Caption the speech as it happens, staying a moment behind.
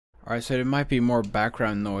Alright, so there might be more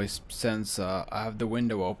background noise since I have the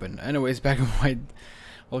window open. Anyways, back in my...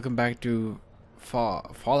 Welcome back to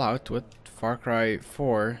Fallout with Far Cry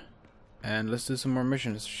 4. And let's do some more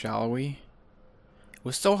missions, shall we? It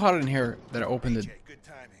was so hot in here that I opened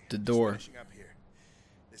the door.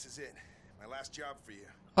 This is it. My last job for you.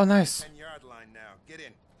 Oh, nice. 10-yard line now. Get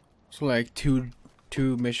in. So like two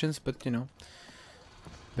missions, but you know,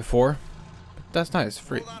 before. But that's nice.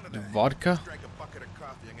 Free the vodka. Drink a bucket of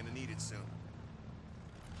coffee. I'm gonna need it soon.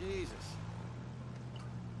 Jesus.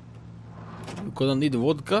 You gonna need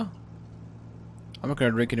vodka? I'm not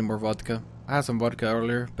gonna drink any more vodka. I had some vodka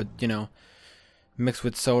earlier, but you know, mixed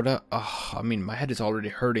with soda. I mean, my head is already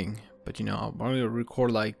hurting. But you know, I'm gonna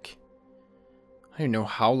record like, I don't even know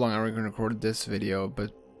how long I'm gonna record this video,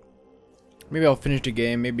 but maybe I'll finish the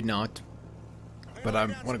game, maybe not. But I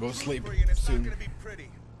want to go sleep soon.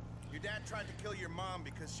 Your dad tried to kill your mom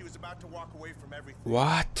because she was about to walk away from everything.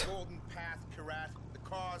 What? Golden Path, Kyrat, the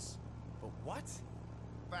cause. But what?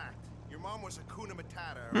 Fact. Your mom was a Kuna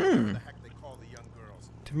Matata, or whatever the heck they call the young girls.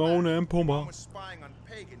 Timon and Pumbaa. Your mom was spying on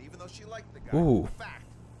Pagan, even though she liked the guy. Ooh. Fact.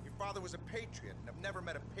 Your father was a patriot, and I've never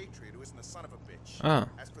met a patriot who isn't the son of a bitch. Ah.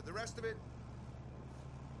 As for the rest of it,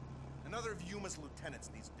 another of Yuma's lieutenants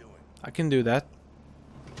needs doing. I can do that.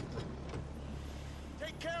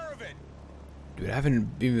 Take care of it. Dude, I haven't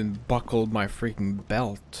even buckled my freaking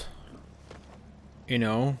belt. You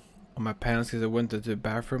know, on my pants because I went to the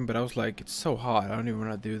bathroom, but I was like, it's so hot, I don't even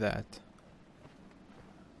want to do that.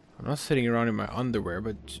 I'm not sitting around in my underwear,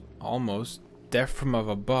 but almost. Death from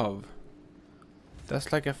above.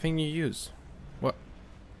 That's like a thing you use. What?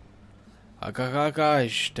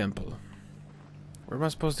 Agagagash temple. Where am I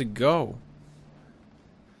supposed to go?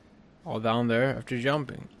 All down there after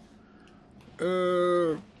jumping.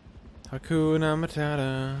 Hakuna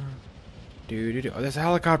Matata. Dude. Oh, there's a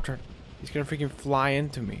helicopter. He's gonna freaking fly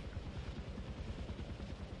into me.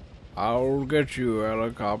 I'll get you,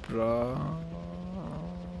 helicopter.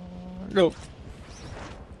 Nope.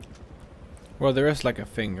 Well, there is like a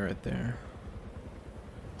thing right there.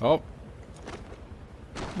 Oh.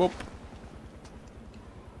 Whoop.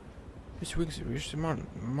 This week's reached the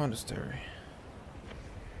monastery.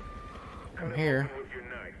 I'm here.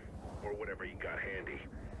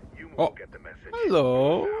 Oh.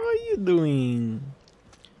 Hello. How are you doing?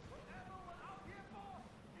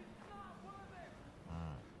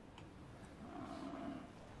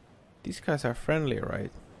 These guys are friendly,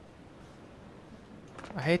 right?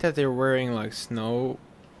 I hate that they're wearing like snow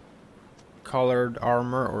colored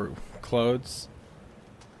armor or clothes,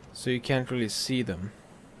 so you can't really see them.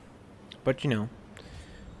 But you know,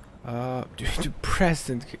 dude,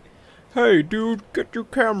 present. Hey, dude, get your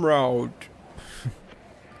camera out.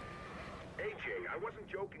 Ajay, I wasn't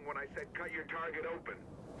joking when I said cut your target open.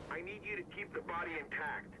 I need you to keep the body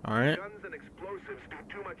intact. All right. Guns and explosives do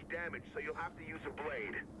too much damage, so you'll have to use a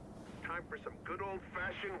blade. Time for some good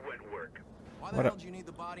old-fashioned wet work. Why the hell do you need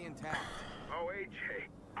the body intact? Oh, Ajay,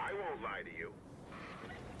 I won't lie to you.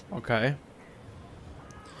 Okay.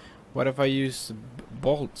 What if I use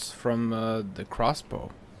bolts from the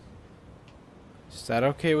crossbow? Is that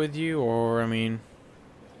okay with you, or I mean...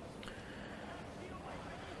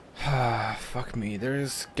 fuck me,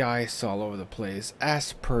 there's guys all over the place,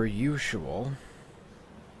 as per usual.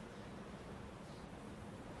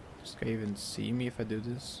 Does this guy even see me if I do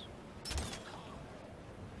this?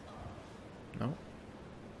 No?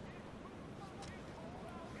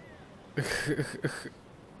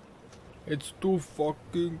 It's too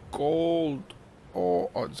fucking cold.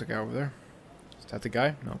 Oh, there's a guy over there. Is that the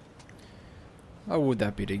guy? No. How would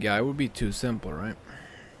that be the guy? It would be too simple, right?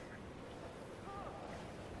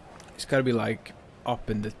 He's gotta be like up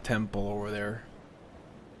in the temple over there.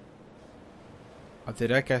 Oh,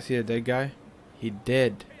 did that guy see a dead guy? He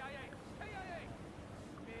did.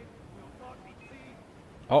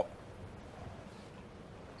 Oh.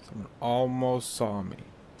 Someone almost saw me.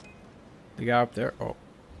 The guy up there. Oh.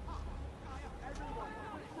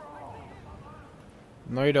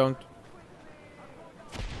 No, you don't.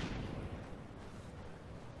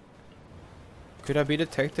 Could I be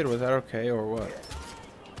detected? Was that okay or what?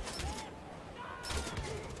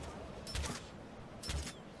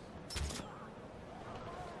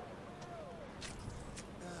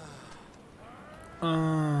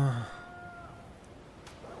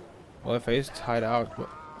 Well, if I used to hide out, what?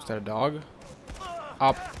 Is that a dog?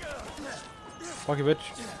 Up. Fuck you, bitch.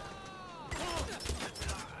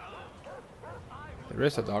 There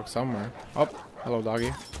is a dog somewhere. Up. Hello,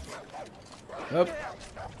 doggy. Up.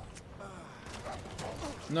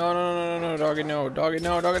 No, doggy, no. Doggy,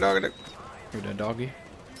 no. Doggy. You're dead, doggy.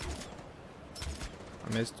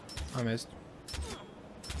 I missed.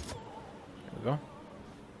 we go.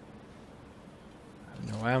 I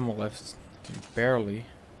have no ammo left. Barely.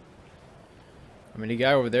 I mean, the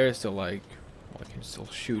guy over there is still like... Well, I can still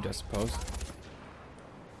shoot, I suppose.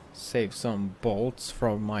 Save some bolts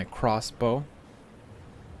from my crossbow.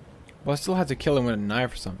 Well, I still had to kill him with a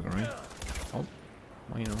knife or something, right? Oh.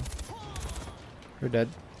 Well, you know. You're dead.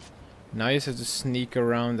 Now I just have to sneak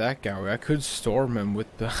around that guy. I could storm him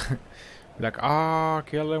with the... like, ah,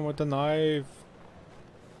 kill him with the knife.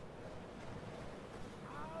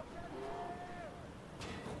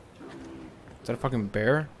 Is that a fucking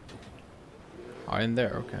bear? Oh, in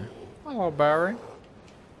there, okay. Hello, Barry.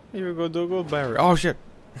 Here we go, Dougal Barry. Oh, shit.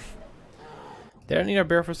 Did I need a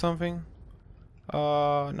bear for something?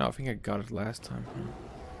 No, I think I got it last time.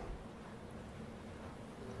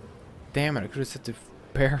 Damn it, I could have set the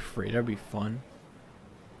bear free. That'd be fun.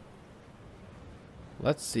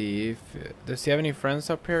 Let's see if... does he have any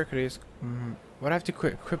friends up here? Could he just... what do I have to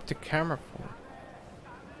equip the camera for?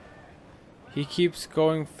 He keeps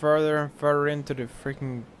going further and further into the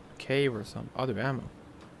freaking cave or something. Oh, the ammo.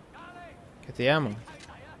 Get the ammo.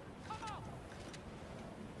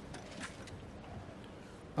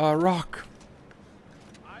 Rock.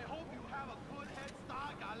 I hope you have a good head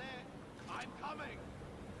start, Ghale. I'm coming.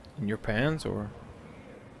 In your pants, or?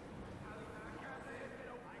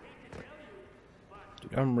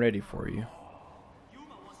 Dude, I'm ready for you.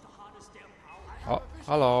 Oh,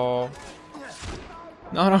 hello.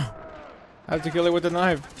 No, no. I have to kill it with the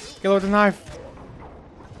knife. Kill it with the knife.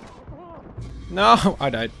 No, I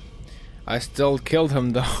died. I still killed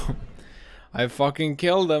him though. I fucking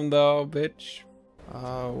killed him though, bitch.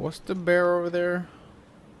 What's the bear over there?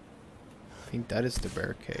 I think that is the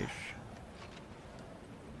bear cage.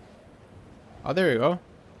 Oh, there you go.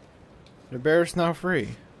 The bear is now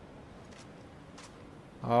free.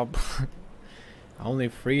 Oh, I only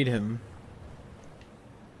freed him.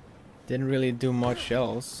 Didn't really do much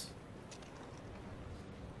else.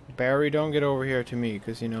 Barry, don't get over here to me,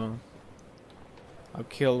 because, you know, I've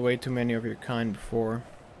killed way too many of your kind before.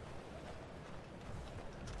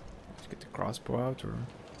 Let's get the crossbow out, or...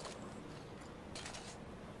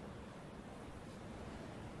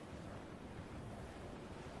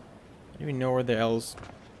 I don't even know where the else...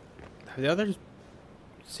 Have the others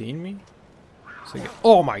seen me? So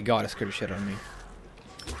oh my god, it scared the shit out of me.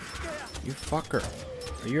 You fucker.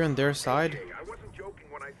 Are you on their side? I wasn't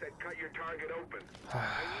joking when I said cut your target open. I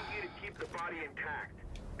need you to keep the body intact.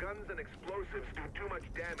 Guns and explosives do too much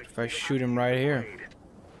damage. If I shoot him right here.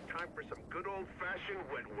 Time for some good old-fashioned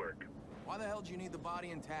wet work. Why the hell do you need the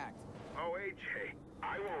body intact? Oh, AJ,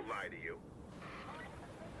 I won't lie to you.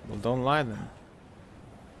 Well, don't lie then.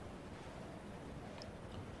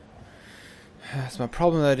 So my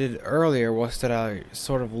problem that I did earlier was that I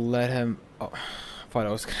sort of let him... Oh, I thought I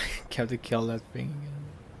was gonna have to kill that thing again.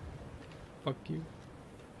 Fuck you.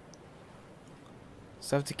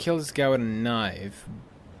 So I have to kill this guy with a knife,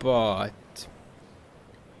 but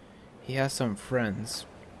he has some friends.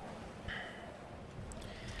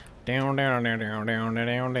 Down, down, down, down, down, down,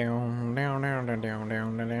 down, down, down, down, down, down,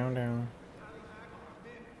 down, down, down.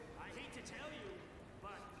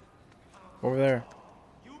 Over there.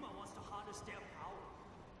 YUMA was the hardest damn power.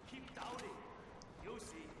 Keep doubting. You'll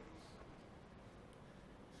see.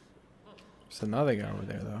 There's another guy over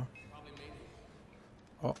there, though.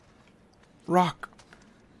 Oh. Rock!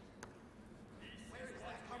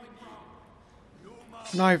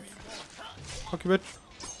 Knife! Fuck you, bitch.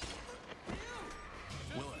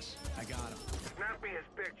 Willis, I got him. Snap me his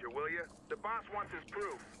picture, will you? The boss wants his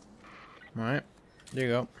proof. Alright. There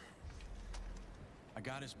you go. I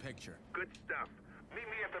got his picture. Good stuff. Meet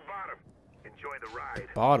me at the bottom. Enjoy the ride.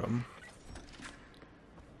 Bottom.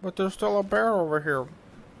 But there's still a bear over here.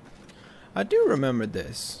 I do remember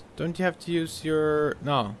this. Don't you have to use your...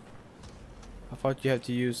 No. I thought you had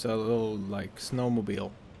to use a little, like,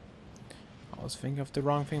 snowmobile. I was thinking of the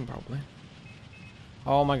wrong thing, probably.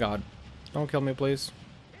 Oh my god. Don't kill me, please.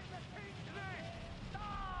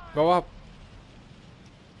 Go up.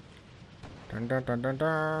 Dun, dun, dun, dun,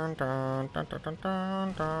 dun, dun, dun, dun, dun,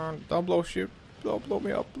 dun, dun. Don't blow shit. Don't blow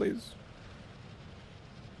me up, please.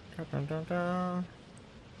 Dun, dun, dun, dun.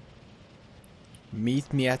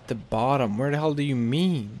 Meet me at the bottom. Where the hell do you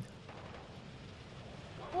mean?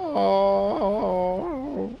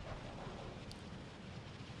 Oh.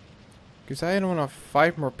 Because I don't want to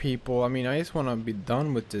fight more people. I mean, I just want to be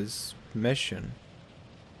done with this mission.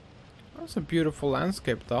 That's a beautiful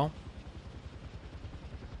landscape, though.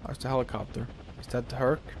 That's the helicopter. Is that the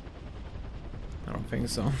Herc? I don't think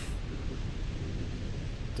so.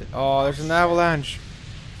 Oh, there's an avalanche.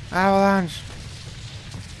 Avalanche.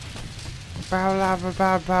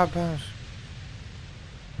 Avalanche.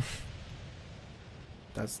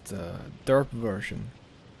 That's the derp version.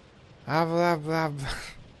 Blah, blah, blah, blah.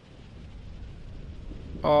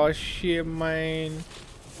 Oh shit, man.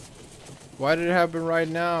 Why did it happen right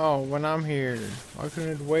now when I'm here? Why couldn't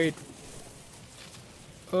it wait?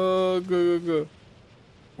 Oh, good.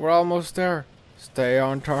 We're almost there. Stay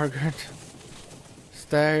on target.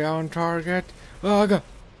 Stay on target. Oh, God.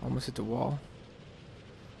 Almost hit the wall.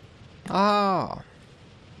 Ah.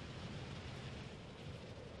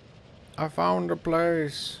 I found a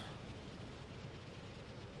place.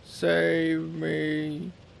 Save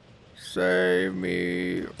me. Save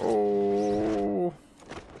me. Oh.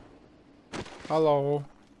 Hello.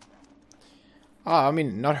 Ah, I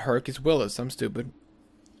mean, not Herc, it's Willis. I'm stupid.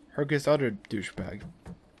 Herc is the other douchebag.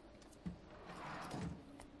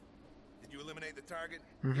 Did you eliminate the target?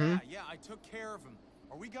 Yeah, I took care of him.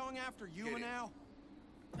 Are we going after Yuma now?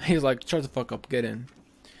 He's like, shut the fuck up, get in.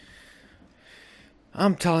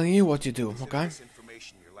 I'm telling you what you do, Consider okay? this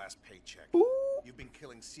information your last paycheck. Ooh. You've been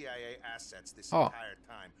killing CIA assets this Oh. entire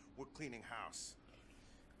time. We're cleaning house.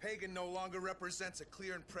 Pagan no longer represents a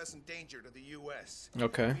clear and present danger to the U.S.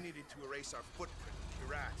 Okay. We needed to erase our footprint in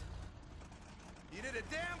Kyrat. You did a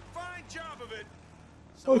damn fine job of it.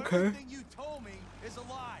 So Okay. everything you told me is a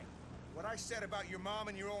lie. What I said about your mom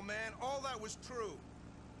and your old man, all that was true.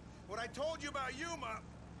 What I told you about Yuma,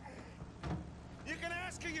 you can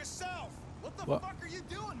ask her yourself. What the What? fuck are you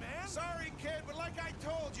doing, man? Sorry, kid, but like I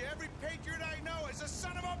told you, every patriot I know is a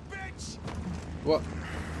son of a bitch. What?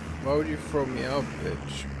 Why would you throw me out,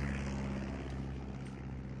 bitch?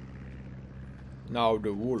 Now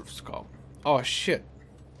the wolves come. Oh shit.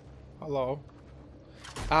 Hello.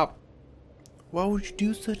 Up. Why would you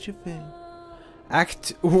do such a thing?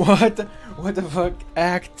 Act what? What the fuck?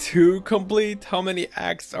 Act 2 complete? How many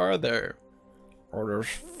acts are there? Oh, there's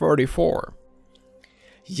 34.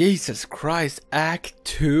 Jesus Christ, Act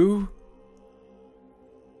 2?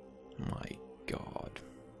 My God.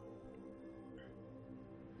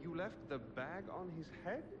 You left the bag on his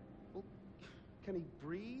head? Well, can he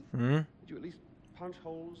breathe? Hmm? Did you at least punch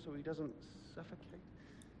holes so he doesn't suffocate?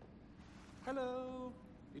 Hello.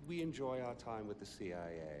 Did we enjoy our time with the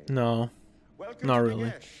CIA? No. Welcome Not to really.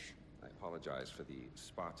 Dagesh. I apologize for the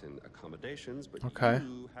Spartan accommodations, but Okay.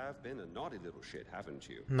 you have been a naughty little shit, haven't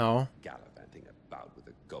you? No. Gallivanting about with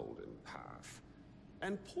a golden path.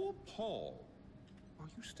 And poor Paul. Are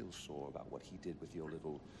you still sore about what he did with your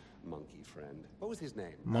little monkey friend? What was his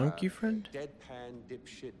name? Monkey friend? Deadpan,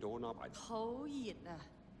 dipshit, doorknob.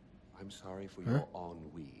 I'm sorry for Huh? your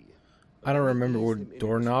ennui. I don't remember Ease what him in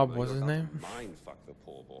doorknob You're was his about to name. Mind fuck the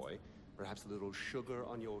poor boy. Perhaps a little sugar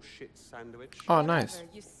on your shit sandwich. Oh, nice.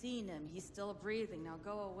 Whatever, you've seen him. He's still breathing. Now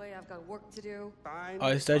go away. I've got work to do. Fine. Oh,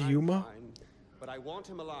 is that fine, Yuma? fine. But I want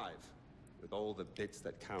him alive, with all the bits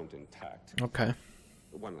that count intact. Okay.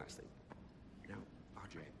 One last thing. Now,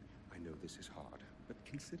 Ajay, I know this is hard, but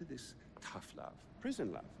consider this tough love,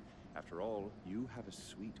 prison love. After all, you have a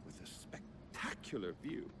suite with a spectacular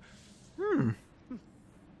view.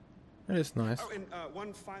 That is nice. Oh, and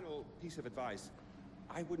one final piece of advice.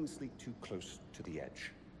 I wouldn't sleep too close to the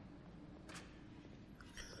edge.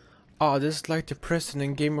 Oh, this is like the prison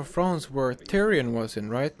in Game of Thrones where Tyrion was in,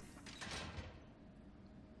 right?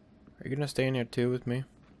 Are you gonna stay in here too with me?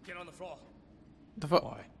 Get on the floor. The fuck?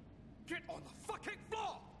 Why? Get on the fucking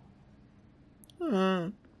floor! Uh,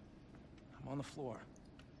 I'm on the floor.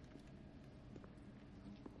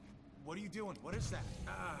 What are you doing? What is that?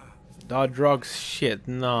 the drugs shit.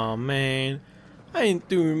 Nah, man. I ain't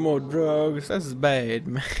doing more drugs. That's bad,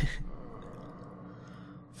 man.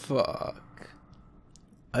 Fuck.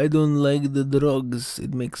 I don't like the drugs.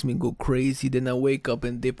 It makes me go crazy. Then I wake up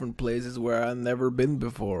in different places where I've never been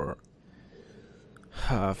before.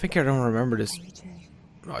 I think I don't remember this.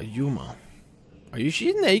 Oh, Yuma. Are you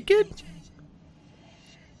she naked?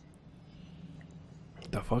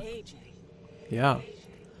 The fuck? Yeah.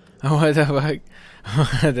 What the fuck?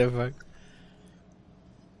 What the fuck?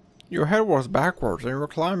 Your head was backwards and you were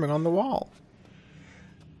climbing on the wall.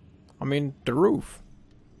 I mean, the roof.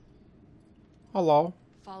 Hello.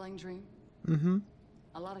 Falling dream. Mm-hmm.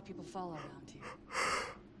 A lot of people fall around here.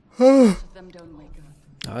 Most of them don't wake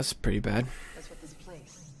up. Oh, that's pretty bad. That's what this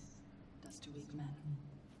place does to weak men.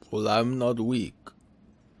 Well, I'm not weak.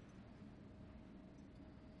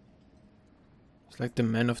 It's like the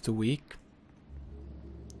men of the week.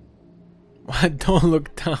 Don't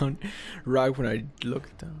look down. Right when I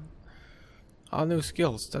look down. Oh, new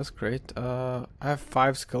skills. That's great. I have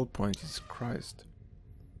 5 skill points. Jesus Christ.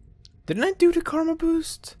 Didn't I do the karma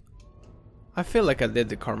boost? I feel like I did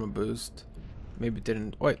the karma boost. Maybe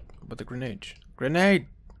didn't. Wait, but the grenade. Grenade!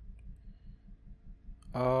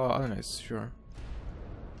 Oh, nice. Sure.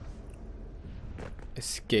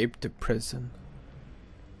 Escape to prison.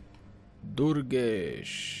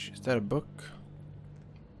 Durgesh. Is that a book?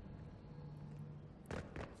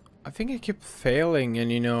 I think I keep failing,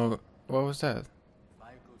 and you know, what was that? If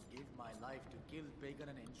I could give my life to kill Pagan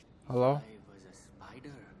an inch. Hello? If I was a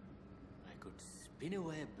spider, I could spin a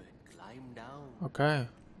web and climb down. Okay.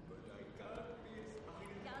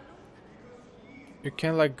 You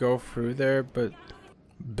can't like go through there, but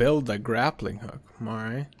build a grappling hook.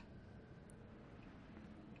 Alright.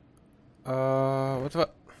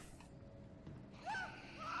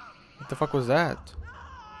 What the fuck was that?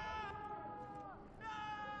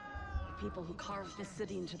 The people who carved this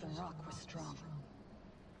city into the rock were strong.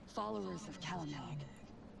 Followers of Kalanag.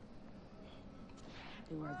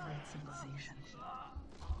 They were a great civilization.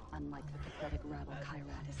 Unlike the pathetic rabble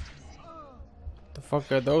Kyrat is today. The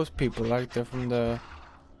fuck are those people? Like they're from the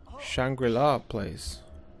Shangri-La place.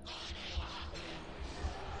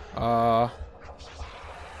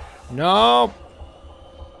 No!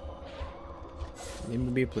 Leave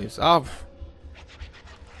me be, please. Oh!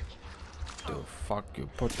 The fuck you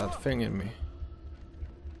put that thing in me.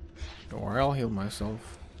 Don't worry, I'll heal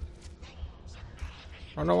myself.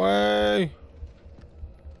 Run away!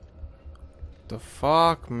 The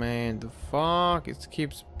fuck, man? The fuck? It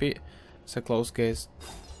keeps It's a close case.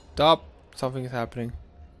 Stop! Something is happening.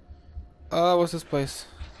 What's this place?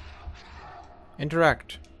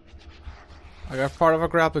 Interact. I got part of a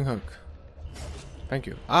grappling hook. Thank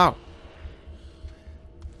you. Ow!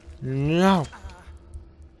 No!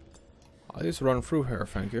 I'll just run through here,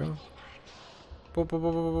 thank you. Boop, boop,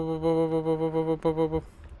 boop, boop, boop, boop, boop, boop, boop, boop, boop, boop.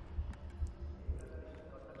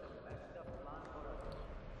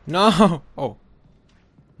 No! Oh.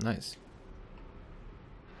 Nice.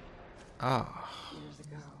 Ah. Years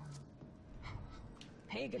ago,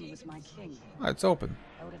 Pagan was my king. Ah, it's open.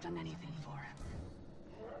 I would have done anything for him.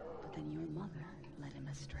 But then your mother led him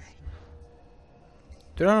astray.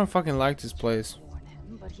 Dude, I don't fucking like this place. Warn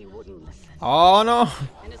him, but he wouldn't listen. Oh no!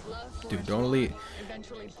 And his love for Dude, don't leave.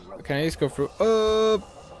 eventually broke. Can I just go through?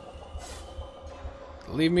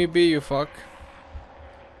 Leave me be, you fuck.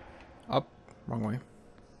 Up. Wrong way.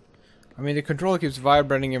 I mean, the controller keeps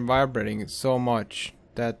vibrating and vibrating so much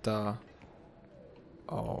that,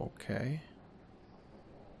 okay.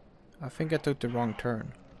 I think I took the wrong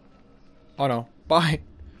turn. Oh no. Bye!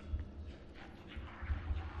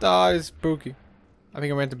 That is spooky. I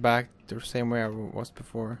think I went back the same way I was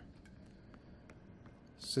before.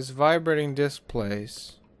 So it's vibrating this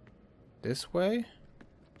place. This way?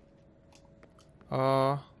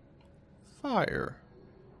 Fire.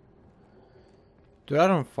 Dude, I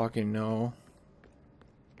don't fucking know.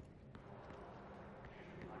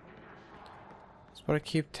 That's what I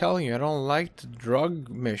keep telling you. I don't like the drug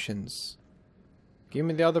missions. Give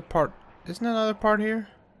me the other part. Isn't there another part here?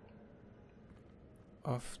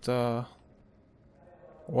 Of the...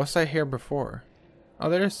 Was I here before? Oh,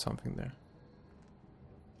 there is something there.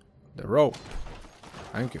 The rope.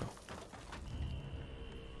 Thank you.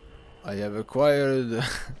 I have acquired...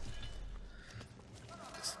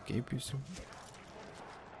 Escape you soon.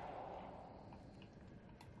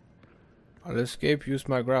 I'll escape, use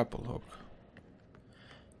my grapple hook.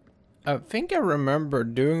 I think I remember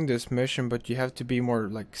doing this mission, but you have to be more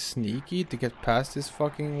like sneaky to get past these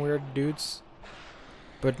fucking weird dudes.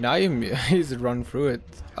 But now you easy to run through it.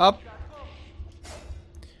 Up!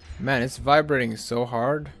 Man, it's vibrating so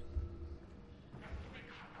hard.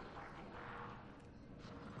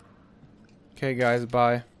 Okay guys,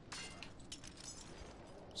 bye.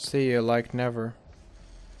 See you like never.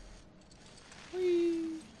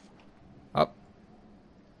 Whee. Up.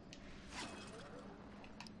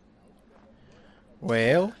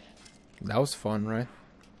 Well, that was fun, right?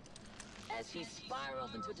 As he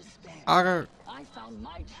spiraled into despair, I found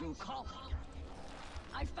my true calling.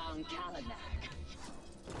 I found Kalanag.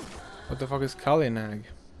 What the fuck is Kalinag?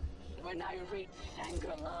 When I reach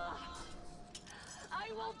Shangri-La,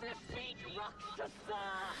 I will defeat Rakshasa.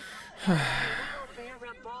 I will be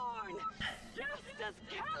reborn, just as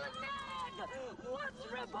Kalanag was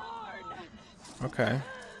reborn. Okay.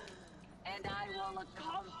 And I will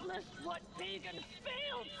accomplish what Pagan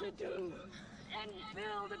failed to do, and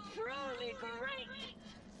build a truly great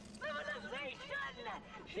civilization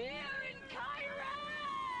here in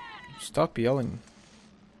Kyrat! Stop yelling.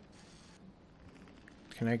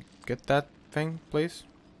 Can I get that thing, please?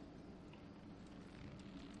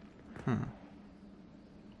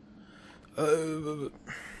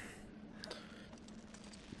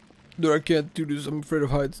 Dude, I can't do this. I'm afraid of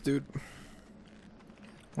heights, dude.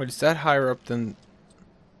 Wait, is that higher up than...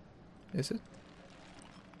 Is it?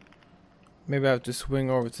 Maybe I have to swing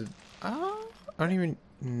over to... I don't even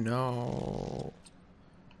know.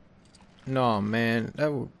 No, man,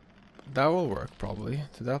 that will work probably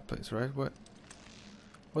to that place, right? What?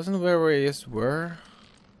 Wasn't where we just were?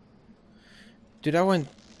 Dude, I went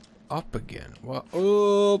up again. What?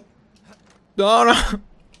 Oh, no, no.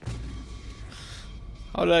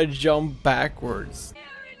 How did I jump backwards?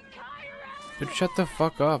 Dude, shut the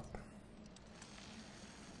fuck up.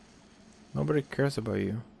 Nobody cares about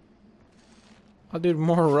you. I'll do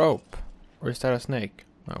more rope. Or is that a snake?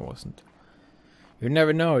 No, it wasn't. You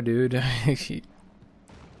never know, dude.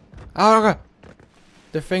 Oh, God.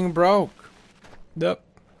 The thing broke. Yep.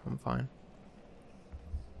 I'm fine.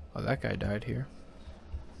 Oh, that guy died here.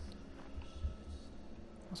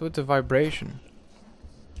 What's with the vibration?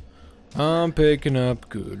 I'm picking up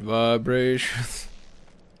good vibrations.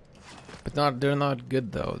 But they're not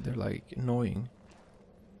good though. They're like annoying.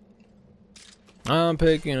 I'm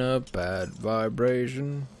picking up bad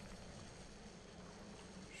vibration.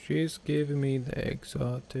 She's giving me the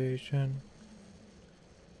exaltation.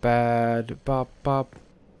 Bad bop bop.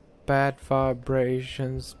 Bad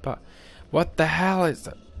vibrations. What the hell is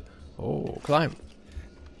that? Oh, climb.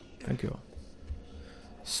 Thank you.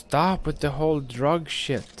 Stop with the whole drug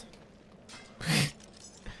shit.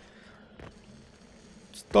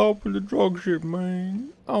 Stop with the drug shit,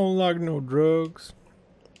 man. I don't like no drugs.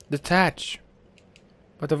 Detach.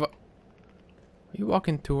 What the fuck? You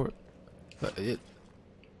walking toward it?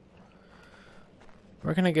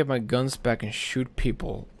 Where can I get my guns back and shoot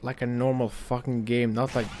people like a normal fucking game?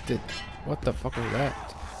 Not like this. What the fuck was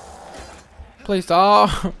that? Please,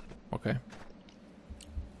 oh. Okay.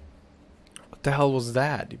 What the hell was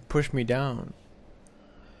that? You pushed me down.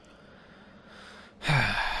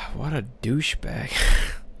 What a douchebag.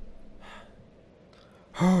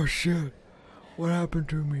 Oh shit. What happened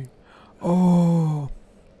to me? Oh.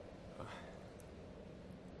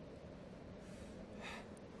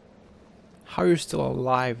 How are you still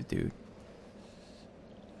alive, dude?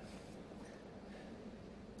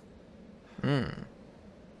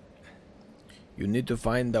 You need to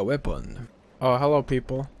find the weapon. Oh, hello,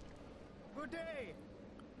 people. Good day.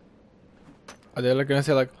 Are they gonna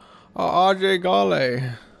say like, oh, Ajay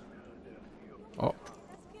Ghale? Oh,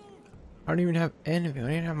 I don't even have anything. I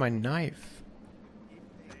don't even have my knife.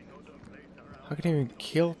 How can I even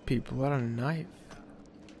kill people without a knife?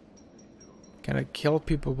 Can I kill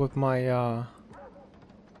people with my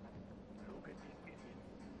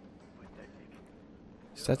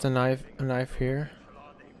Is that a knife here?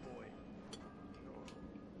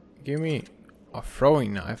 Give me a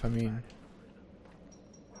throwing knife, I mean.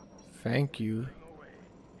 Thank you.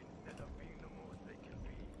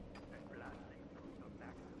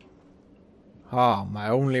 Ah, my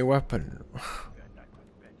only weapon.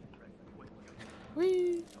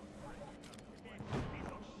 Whee.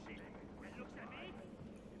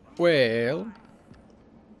 Well,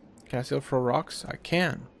 can I still throw rocks? I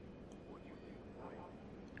can.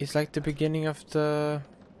 It's like the beginning of the...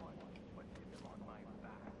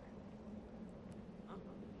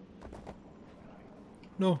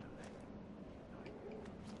 No.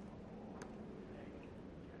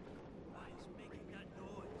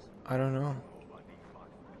 I don't know.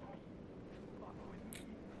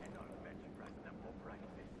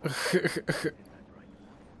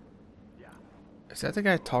 Is that the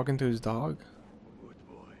guy talking to his dog?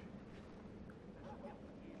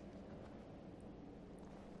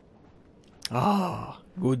 Ah,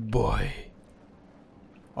 good boy.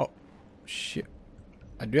 Oh, shit.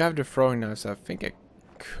 I do have the throwing knife, so I think I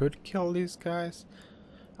could kill these guys.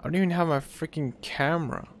 I don't even have my freaking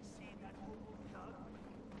camera.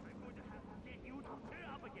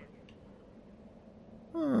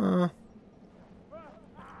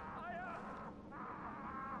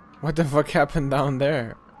 What the fuck happened down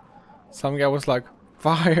there? Some guy was like,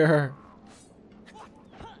 fire!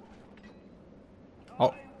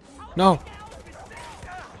 Oh, no!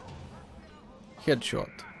 Headshot.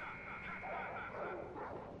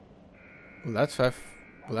 Well, that's well,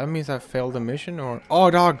 that means I failed the mission, or...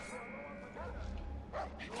 Oh, dog!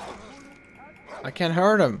 I can't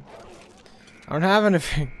hurt him. I don't have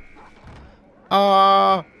anything.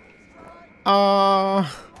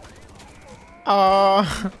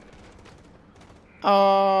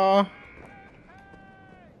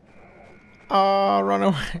 Run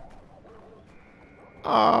away.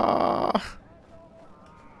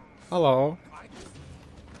 Hello.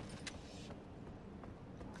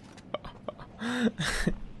 Did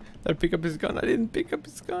I pick up his gun? I didn't pick up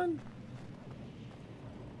his gun.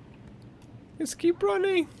 Let's keep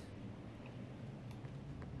running.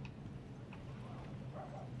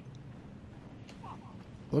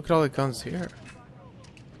 Look at all the guns here.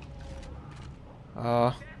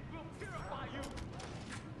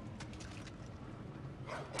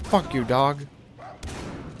 Fuck you, dog.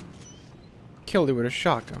 Killed you with a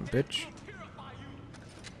shotgun, bitch.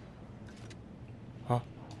 Oh.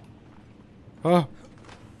 Oh.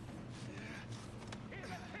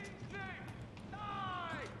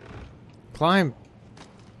 Climb,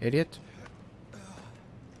 idiot.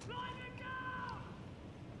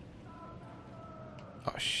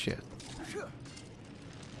 Oh shit.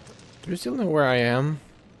 Do you still know where I am?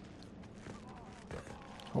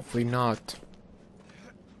 Hopefully not.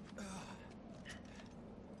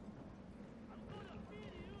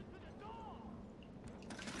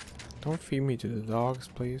 Don't feed me to the dogs,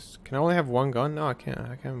 please. Can I only have one gun? No, I can't.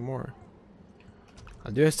 I can have more. I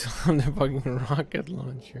do still have the fucking rocket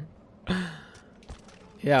launcher.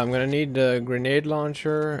 Yeah, I'm gonna need the grenade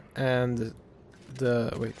launcher and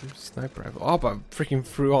the wait, sniper rifle. Oh, I freaking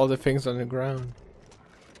threw all the things on the ground.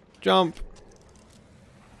 Jump!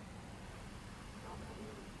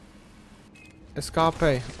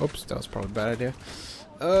 Escape! Oops, that was probably a bad idea.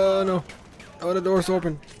 No! Oh, the door's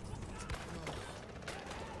open.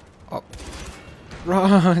 Oh.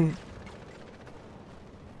 Run!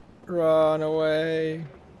 Run away!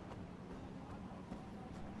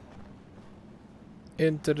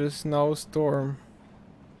 Into the snowstorm.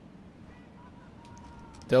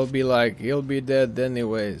 They'll be like, he'll be dead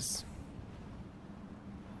anyways.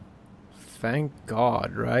 Thank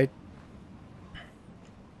God, right?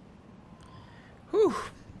 Whew,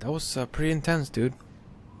 that was pretty intense, dude.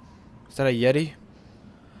 Is that a Yeti?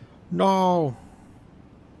 No!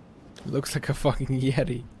 Looks like a fucking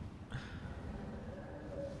Yeti.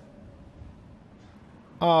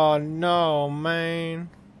 Oh no, man.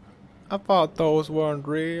 I thought those weren't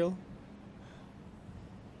real.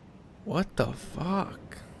 What the fuck?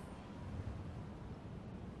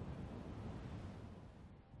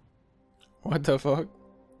 What the fuck?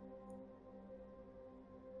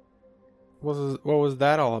 What was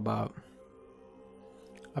that all about?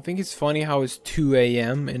 I think it's funny how it's 2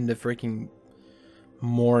 a.m. in the freaking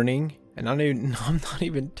morning and I'm not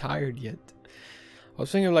even tired yet. I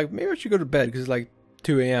was thinking like maybe I should go to bed because it's like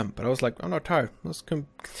 2 a.m. but I was like, I'm not tired. Let's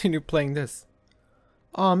continue playing this.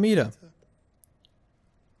 Ah, Mita.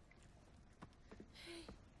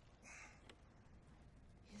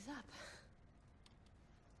 He's up.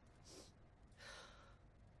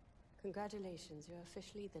 Congratulations, you're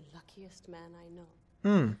officially the luckiest man I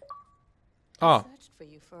know. Ah,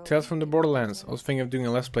 Tales from the Borderlands. I was thinking of doing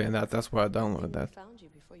a Let's Play on that. That's why I downloaded that. Found you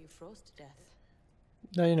before you froze to death.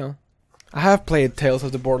 Yeah, you know. I have played Tales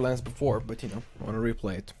of the Borderlands before, but you know, I want to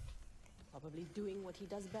replay it. Probably doing what he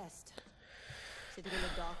does best. Sitting in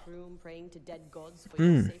a dark room praying to dead gods for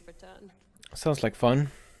your safe return. Sounds like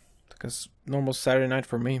fun. Like a normal Saturday night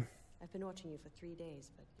for me. I've been watching you for 3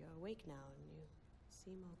 days, but you're awake now and you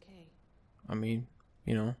seem okay. I mean,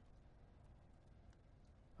 you know.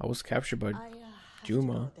 I was captured by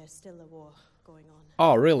Yuma. There's still a war going on.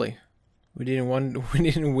 Oh, really? We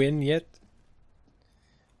didn't win yet?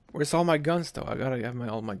 Where's all my guns though? I gotta have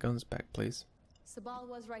all my guns back, please. Sabal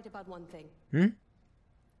was right about one thing.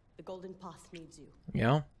 The Golden Path needs you.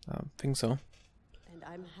 Yeah, I think so. And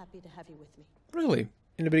I'm happy to have you with me. Really?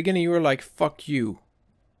 In the beginning you were like, fuck you.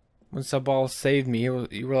 When Sabal saved me,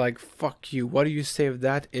 you were like, fuck you. Why do you save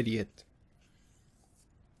that idiot?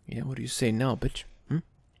 Yeah, what do you say now, bitch?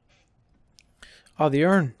 Oh, the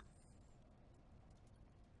urn.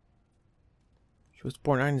 She was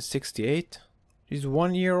born 1968. She's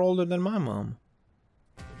 1 year older than my mom.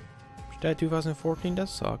 She died 2014. That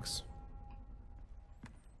sucks.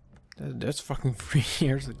 That's fucking 3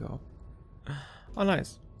 years ago. Oh,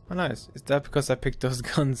 nice. Oh, nice. Is that because I picked those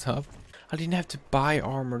guns up? I didn't have to buy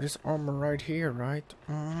armor. There's armor right here, right?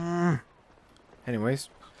 Anyways.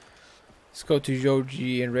 Let's go to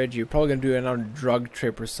Yoji and Reggie. We're probably gonna do another drug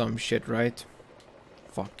trip or some shit, right?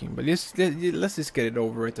 Fucking, but let's just get it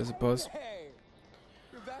over with, I suppose. Hey,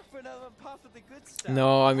 we're back for another puff of the good stuff.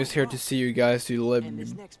 No, I'm just here to see you guys. To let me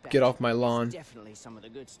get off my lawn. Definitely some of the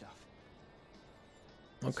good stuff.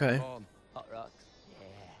 Okay. Hot rocks.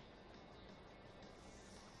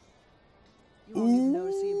 Yeah.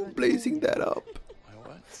 Ooh, blazing that up. What?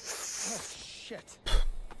 Oh shit.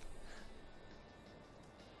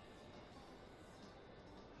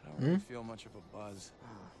 I don't really feel much of a buzz.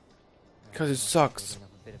 Because it sucks. A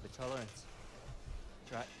bit of a tolerance.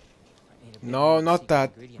 Try. No, not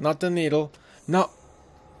that. Not the needle. No.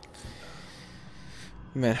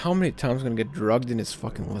 Man, how many times am I gonna get drugged in this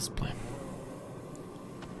fucking Let's Play?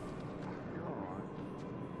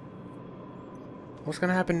 What's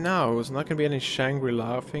gonna happen now? It's not gonna be any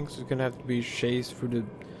Shangri-La things. It's gonna have to be chased through the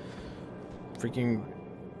freaking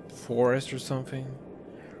forest or something.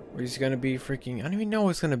 Or he's gonna be freaking... I don't even know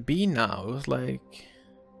what it's gonna be now. It was like...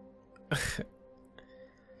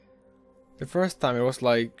 The first time it was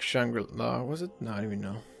like Shangri-La, was it? No, I don't even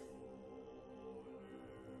know.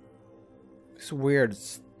 It's weird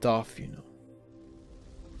stuff, you know.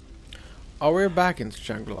 Oh, we're back in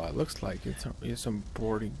Shangri-La. It looks like it's some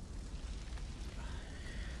boarding.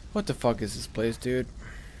 What the fuck is this place, dude?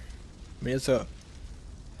 I mean, it's a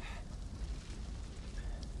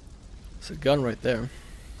gun right there.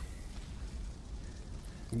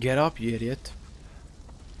 Get up, you idiot.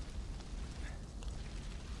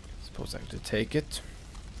 Suppose I have to take it.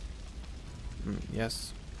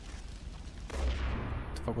 Yes.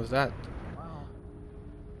 What the fuck was that? Well,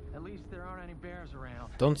 at least there aren't any bears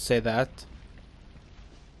around. Don't say that.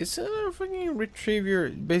 It's a fucking retriever.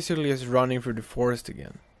 Basically, is running through the forest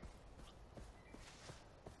again.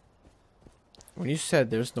 When you said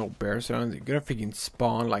there's no bears around, you're gonna freaking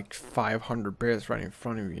spawn like 500 bears right in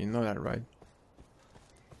front of you. You know that, right?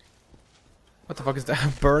 What the fuck is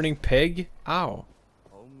that? Burning pig? Ow.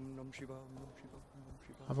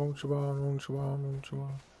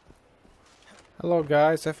 Hello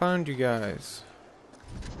guys, I found you guys.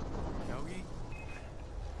 Yogi?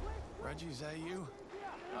 Reggie, is that you?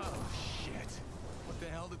 Oh shit. What the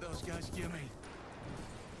hell did those guys give me?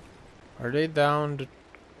 Are they down to...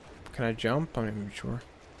 Can I jump? I'm not even sure.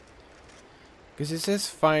 Because it says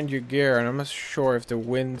find your gear, and I'm not sure if the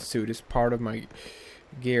windsuit is part of my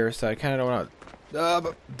gear, so I kind of don't want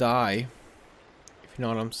to die. If you know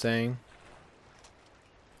what I'm saying.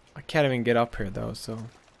 I can't even get up here though, so...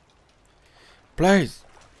 Please!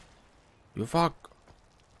 You fuck!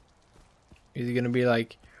 Is he gonna be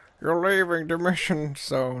like, you're leaving the mission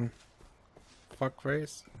zone?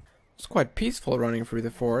 Fuckface. It's quite peaceful running through the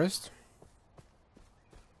forest.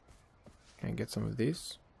 Can I get some of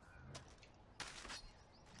these?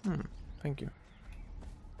 Thank you.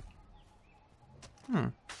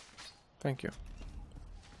 Thank you.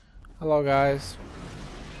 Hello guys.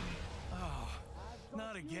 Oh,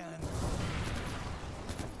 not again.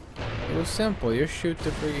 It was simple, you shoot the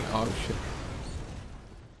freaking... Oh shit.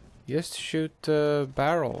 Just shoot the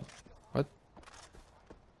barrel. What?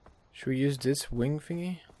 Should we use this wing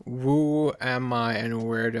thingy? Who am I and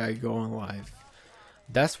where do I go in life?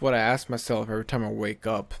 That's what I ask myself every time I wake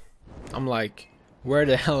up. I'm like, where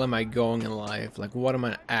the hell am I going in life? Like, what am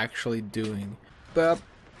I actually doing? But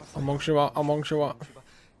among Shiva.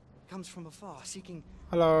 Comes from afar, seeking.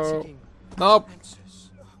 Hello. Seeking Nope. answers.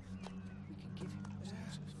 We can give him those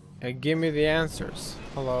answers. Hey, give me the answers.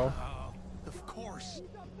 Hello. Of course.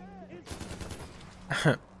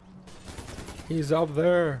 He's up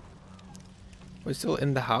there. We're still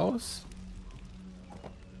in the house?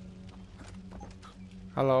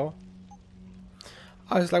 Hello?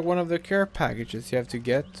 Oh, it's like one of the care packages you have to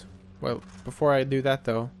get. Well, before I do that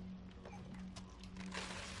though.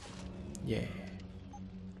 Yeah.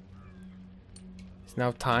 It's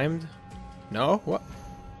now timed? No? What?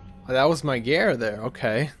 Oh, that was my gear there.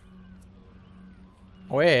 Okay.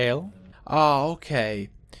 Well. Oh, okay.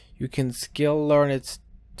 You can skill learn it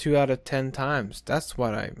 2 out of 10 times. That's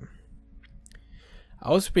what I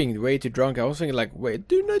was being way too drunk. I was thinking like, wait,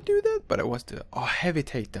 didn't I do that? But it was the heavy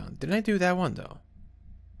takedown. Didn't I do that one though?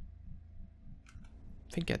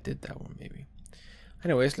 I think I did that one maybe.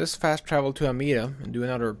 Anyways, let's fast travel to Amida and do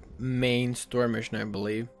another main story mission, I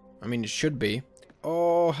believe. I mean, it should be.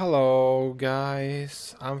 Oh, hello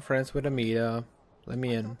guys. I'm friends with Amida. Let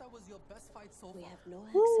me in. We have no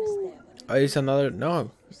access there. Oh, it's another... No,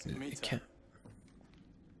 you can't.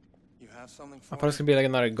 You have something I for thought it's gonna be like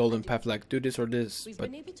another golden path, like do this or this, We've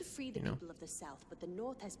but been able to free the you know. people of the south, but the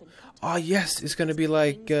north has been cut. Oh yes, it's gonna be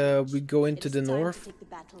like we go into the north. Take the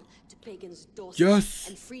battle to Pagan's doorstep Yes.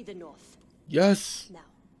 and free the north. Yes. Now,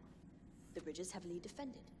 the bridge is heavily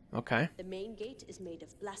defended. Okay. The main gate is made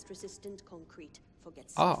of blast-resistant concrete.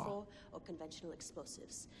 Forget Ah. C4 or conventional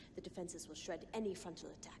explosives. The defenses will shred any frontal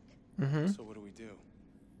attack. So what do we do?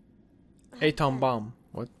 Atom bomb.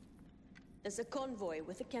 What? There's a convoy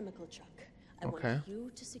with a chemical truck. I Okay. want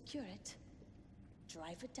you to secure it,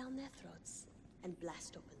 drive it down their throats, and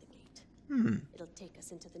blast open the gate. It'll take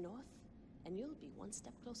us into the north, and you'll be one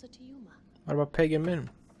step closer to Yuma. What about Pagan Min?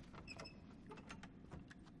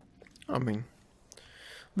 I mean,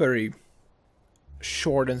 very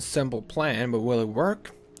short and simple plan, but will it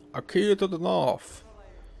work? A key to the north.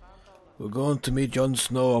 We're going to meet Jon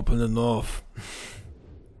Snow up in the north.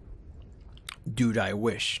 Dude, I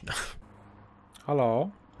wish.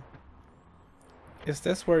 Hello? Is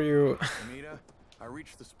this where you... Amida, I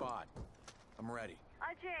reached the spot. I'm ready.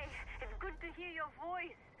 Ajay, it's good to hear your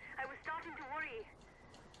voice. I was starting to worry.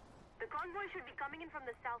 The convoy should be coming in from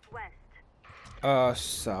the southwest.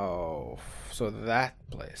 So that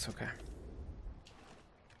place, okay.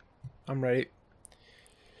 I'm ready.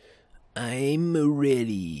 I'm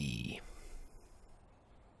ready.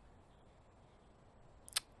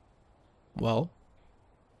 Well,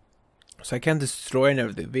 so I can't destroy any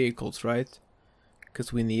of the vehicles, right?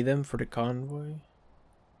 Because we need them for the convoy.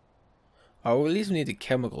 Oh, at least we need a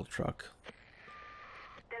chemical truck.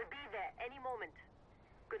 They'll be there any moment.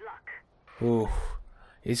 Good luck. Ooh,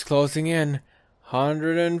 he's closing in.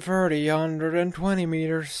 130, 120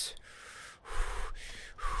 meters.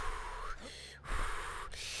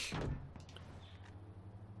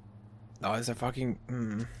 Oh, it's a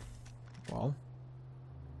fucking... Well...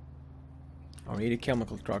 I need a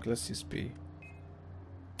chemical truck, let's just be...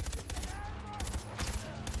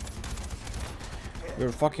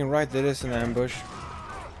 You're fucking right, that is an ambush.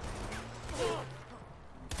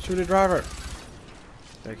 Shoot the driver!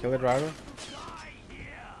 Did I kill the driver?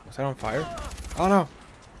 Was that on fire? Oh no!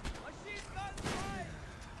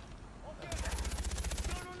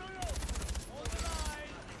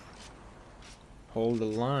 Hold the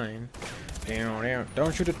line. Down, down.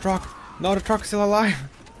 Don't shoot the truck! No, the truck's still alive!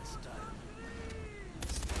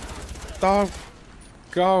 Stop!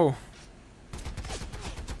 Go!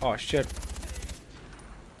 Oh shit.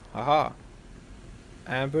 Haha.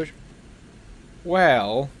 Ambush.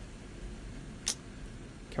 Well.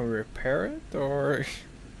 Can we repair it or...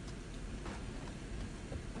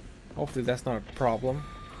 Hopefully that's not a problem.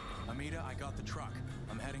 Amita, I got the truck.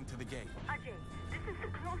 I'm heading to the gate. Ajay, this is the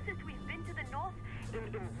closest we've been to the north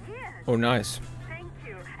in years. Oh, nice. Thank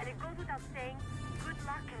you. And it goes without saying, good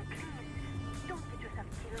luck and please, don't get yourself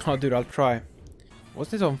killed. Oh, dude, I'll try.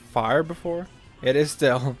 Wasn't this on fire before? It is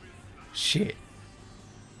still. Shit.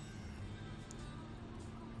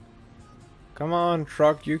 Come on,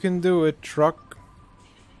 truck. You can do it, truck.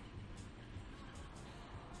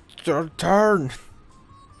 Turn.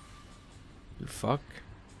 You fuck.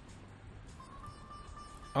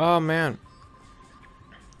 Oh, man.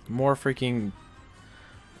 More freaking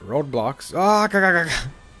roadblocks. Ah,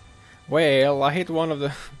 well, I hit one of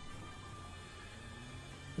the...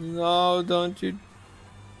 No, don't you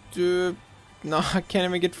do... No, I can't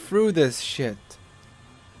even get through this shit.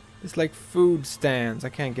 It's like food stands. I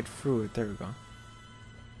can't get through it. There we go.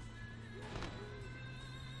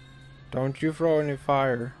 Don't you throw any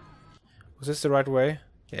fire. Was this the right way?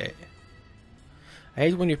 Yeah. I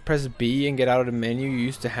hate when you press B and get out of the menu. You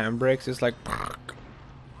use the handbrakes. It's like...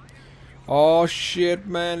 Oh shit,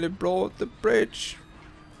 man. They blow up the bridge.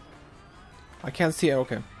 I can't see it.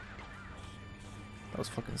 Okay. That was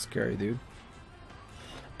fucking scary, dude.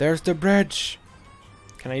 There's the bridge.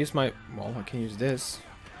 Can I use my... Well, I can use this.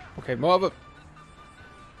 Okay, move it.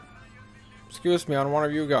 Excuse me, I'm one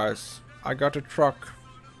of you guys. I got a truck.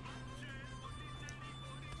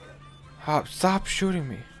 Ah, stop shooting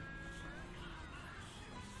me.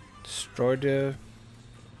 Destroy the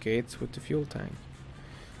gates with the fuel tank.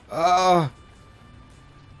 Ah!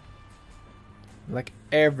 Like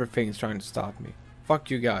everything's trying to stop me.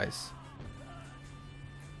 Fuck you guys.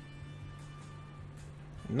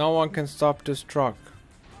 No one can stop this truck.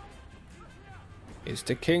 It's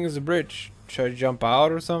the King's Bridge. Should I jump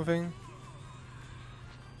out or something?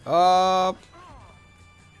 Up!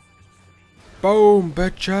 Boom,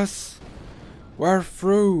 bitches! We're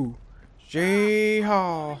through!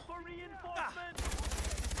 Yeehaw!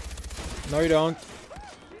 No, you don't.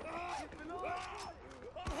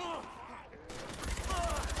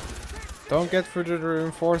 Don't get through the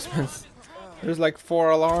reinforcements. There's like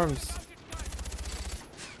 4 alarms.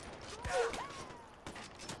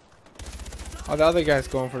 Oh, the other guy's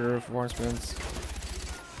going for the reinforcements.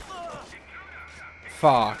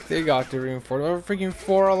 Fuck, they got the reinforcements. There were freaking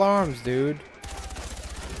 4 alarms, dude.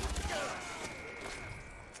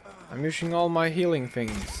 I'm using all my healing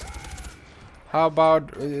things. How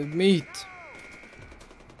about meat?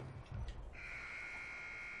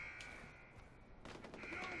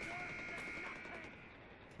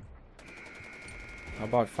 How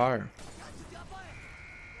about fire?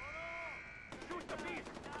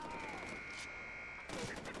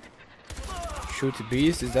 Shoot the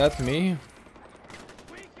beast? Is that me?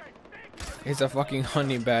 It's a fucking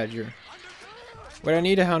honey badger. Wait, I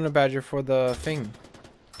need a honey badger for the thing.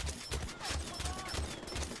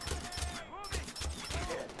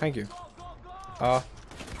 Thank you. No,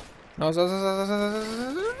 so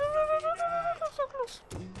close.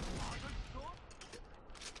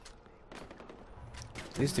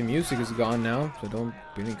 At least the music is gone now, so don't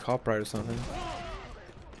be any copyright or something.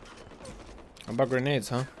 How about grenades,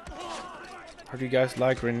 huh? How do you guys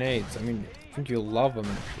like grenades? I mean, I think you'll love them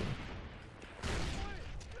actually.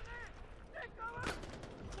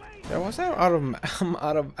 Yeah, what's that? I'm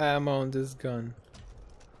out of ammo on this gun.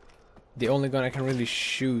 the only gun I can really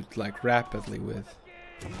shoot like rapidly with.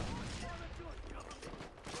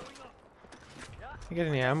 You get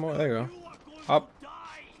any ammo? There you go. Up.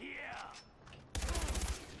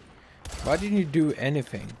 Why didn't you do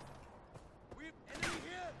anything?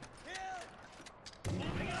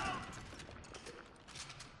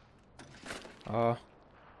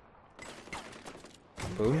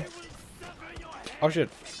 Boom. Oh shit.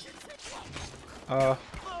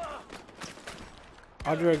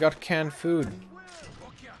 Audrey, I got canned food.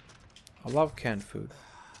 I love canned food.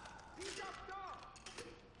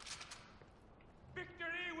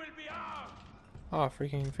 Oh,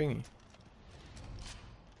 freaking thingy.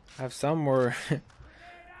 I have some more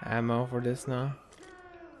ammo for this now.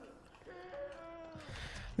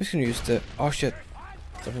 I'm just gonna use the... Oh shit.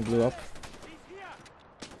 Something blew up.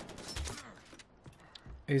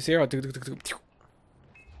 He's here. There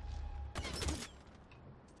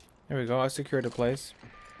we go. I secured the place.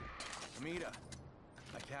 Amita,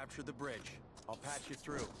 I captured the bridge. I'll patch you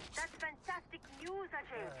through. That's fantastic news,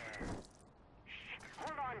 Ajay. Shh,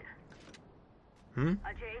 hold on.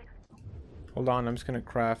 Ajay? Hold on, I'm just gonna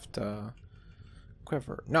craft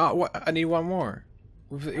quiver. No, what? I need one more.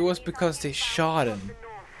 It was because they shot him.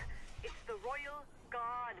 It's the Royal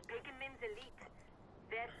Guard, Pagan Min's elite.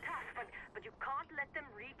 They're tough, but you can't let them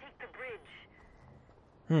retake the bridge.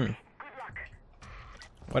 Good luck.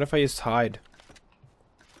 What if I just hide?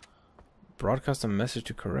 Broadcast a message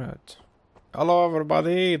to Kyrat. Hello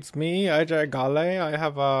everybody, it's me, Ajay Ghale. I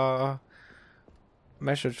have a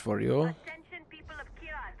message for you. Attention people of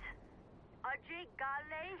Kyrat. Ajay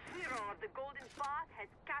Ghale, hero of the Golden Path, has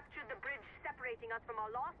captured the bridge separating us from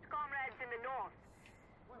our lost comrades in the north.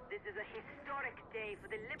 This is a historic day for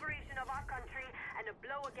the liberation of our country and a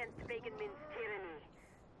blow against Pagan Min's tyranny.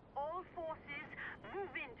 All forces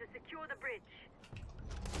move in to secure the bridge.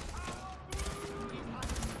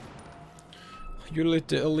 You're like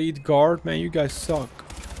the elite guard, man. You guys suck.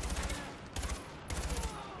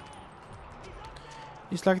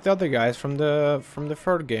 He's like the other guys from the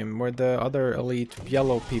third game, where the other elite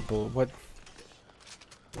yellow people, what,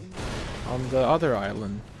 on the other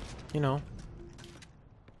island, you know.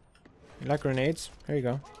 You like grenades? Here you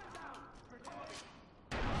go.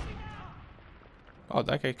 Oh,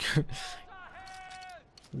 that guy.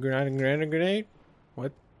 Grenade?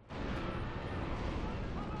 What?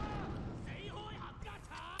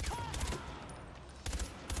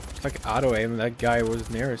 It's like auto aim. That guy was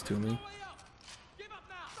nearest to me.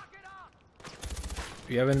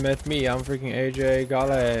 You haven't met me. I'm freaking Ajay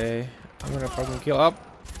Ghale. I'm gonna fucking kill up.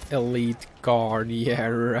 Elite guard. Yeah,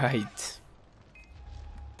 right.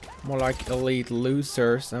 More like elite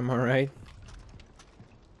losers. Am I right?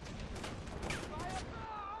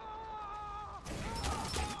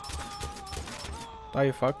 Die,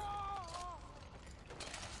 you fuck.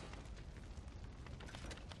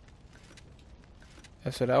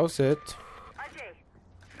 Yeah, so that was it. Ajay,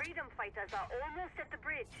 freedom fighters are almost at the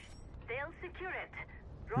bridge. They'll secure it.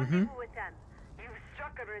 Rendezvous with them. You've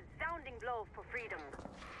struck a resounding blow for freedom.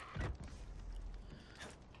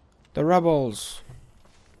 The rebels.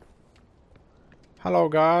 Hello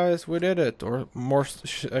guys, we did it. Or more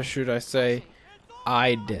should I say,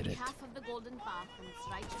 I did it. Half of the Golden Path and its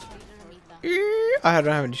righteous leader Amita. I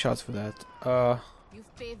don't have any shots for that.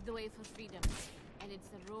 You've paved the way for freedom, and it's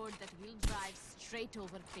a road that will drive straight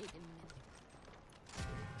over Pagan Min.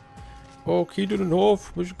 Oh, key to the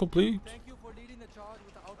north. Mission complete. Thank you for leading the charge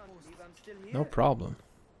with the outpost. I'm still here. No problem.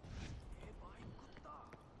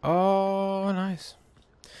 Oh, nice.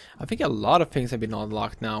 I think a lot of things have been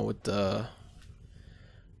unlocked now with the...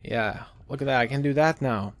 Yeah, look at that. I can do that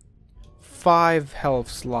now. 5 health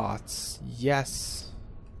slots. Yes.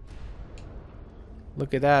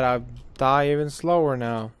 Look at that. I die even slower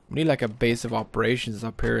now. We need like a base of operations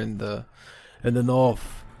up here in the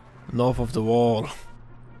north of the wall.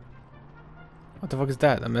 What the fuck is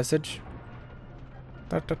that? A message?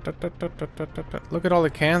 Look at all the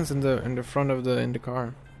cans in the front of the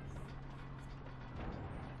car.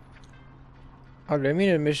 Oh, I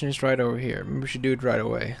mean the mission is right over here. Maybe we should do it right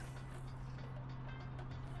away.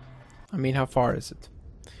 I mean, how far is it?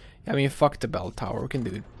 Yeah, I mean, fuck the bell tower. We can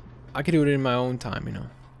do it. I can do it in my own time, you know.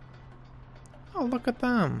 Oh, look at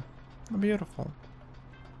them. They're beautiful.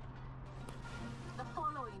 The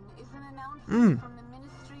following is an announcement from the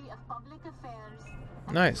Ministry of Public Affairs.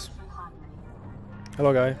 Nice.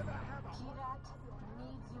 Hello, guy. Kyrat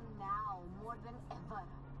needs you now more than ever.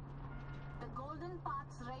 The Golden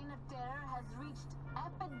Path's reign of terror has reached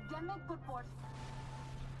epidemic proportions.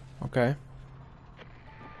 Okay.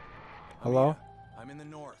 Hello? I'm in the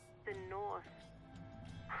north. The north.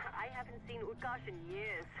 I haven't seen Utkarsh in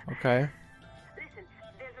years. Okay. Listen,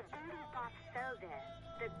 there's a Golden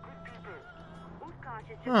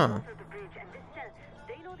north of the bridge, and this cell,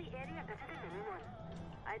 they know the area better than anyone.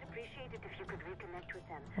 I'd appreciate it if you could reconnect with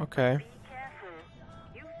them. Okay. Be careful.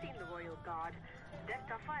 You've seen the Royal Guard. They're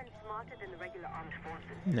tougher and smarter than the regular armed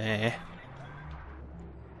forces. Nah.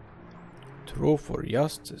 True for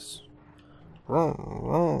justice.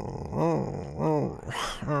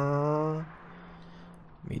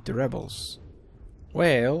 Meet the rebels.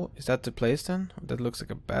 Well, is that the place then? That looks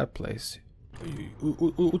like a bad place.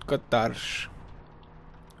 Utkarsh.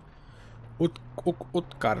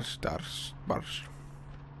 Utkarsh.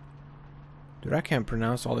 Dude, I can't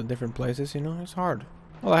pronounce all the different places, you know? It's hard.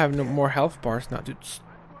 Well, I have no more health bars now, dude.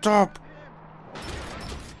 Stop!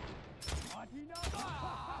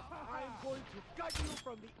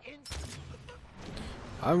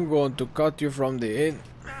 I'm going to cut you from the in.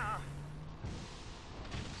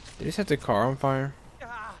 Did he set the car on fire?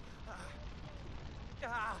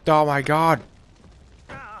 Oh my god!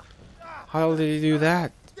 How did he do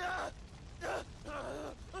that?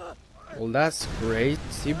 Well, that's great.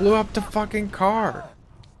 He blew up the fucking car.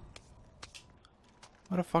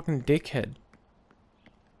 What a fucking dickhead.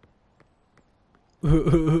 I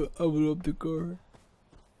blew up the car.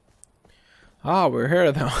 Ah, we're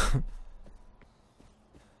here though.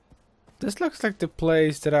 This looks like the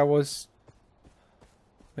place that I was...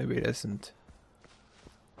 Maybe it isn't.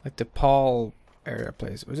 Like the Paul area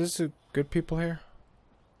place. Was this a good people here?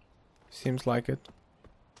 Seems like it.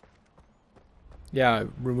 Yeah, I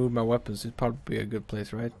removed my weapons. It'd probably be a good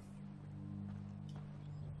place, right?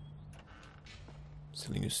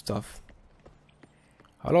 Selling you stuff.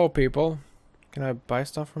 Hello, people. Can I buy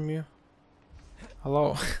stuff from you?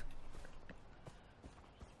 Hello.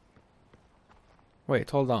 Wait,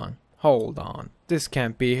 hold on. Hold on. This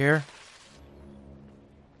can't be here.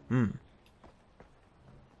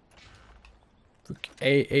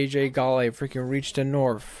 Ajay Ghale freaking reached the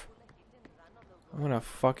north. I'm gonna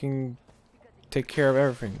fucking take care of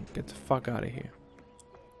everything. Get the fuck out of here.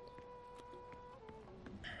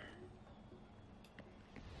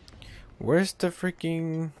 Where's the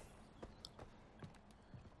freaking...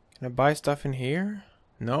 Can I buy stuff in here?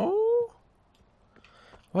 No?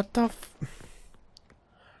 What the f...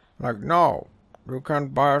 Like, no. You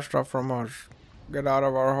can't buy stuff from us. Get out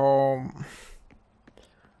of our home.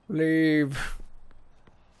 Leave.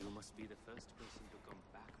 You must be the first person to come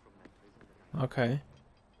back from that prison. Okay.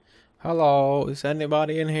 Hello, is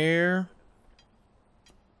anybody in here?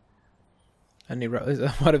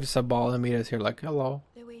 What if Sabal and Amita's here like, hello?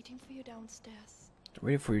 They're waiting for you downstairs. They're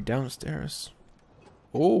waiting for you downstairs.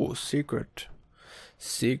 Oh, secret.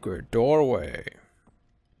 Secret doorway.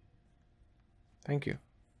 Thank you.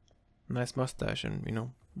 Nice mustache and, you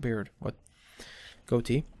know, beard. What?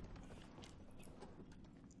 Goatee.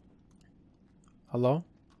 Hello?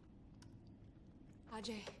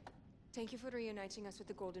 Ajay, thank you for reuniting us with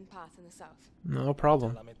the Golden Path in the south. No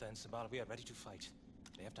problem. Lamita and Sabal, we are ready to fight.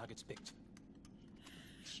 They have targets picked.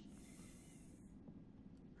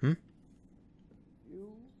 Hmm?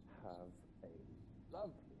 You have a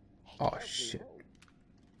lovely... Oh, shit.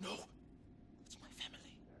 No! It's my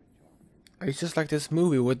family. It's just like this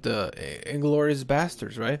movie with the Inglourious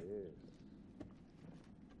Bastards, right?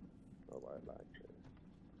 Oh, I like this.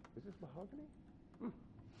 Is this mahogany?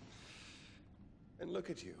 And look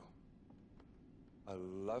at you. A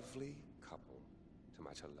lovely couple to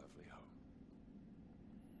match a lovely home.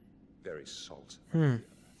 Very salt. You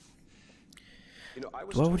know, I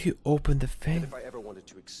was Why would you open the thing? if I ever wanted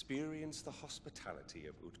to experience the hospitality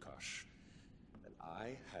of Utkarsh, then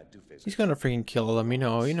I had to visit. He's gonna freaking kill them, you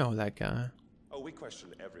know that guy. Oh, we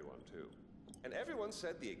questioned everyone too. And everyone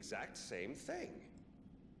said the exact same thing.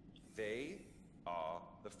 They are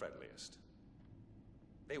the friendliest.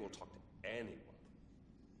 They will talk to anyone.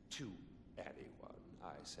 To anyone,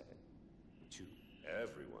 I said. To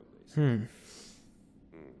everyone, they said.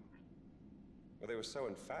 Well, they were so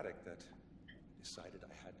emphatic that I decided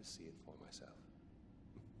I had to see it for myself.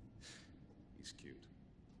 He's cute.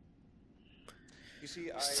 You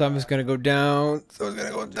see, Something's gonna go down. Something's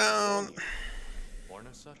gonna go down. Warner,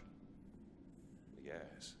 sir?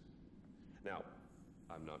 Yes. Now,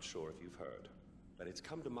 I'm not sure if you've heard, but it's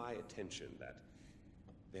come to my attention that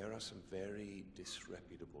there are some very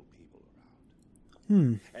disreputable people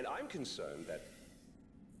around. And I'm concerned that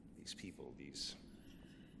these people, these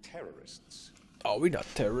terrorists... Oh, we're not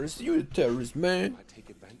terrorists. You're the terrorist, man. might take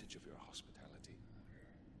advantage of your hospitality.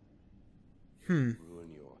 Hmm. Ruin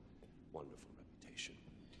your wonderful reputation.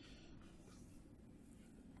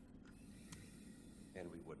 And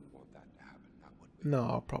we wouldn't want that to happen, now would we?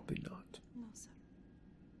 No, probably not. No, sir.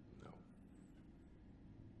 No.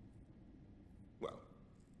 Well,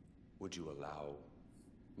 would you allow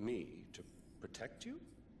me to protect you?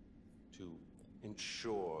 To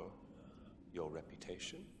ensure your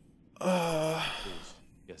reputation? Please.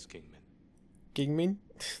 Yes, King Min. King Min?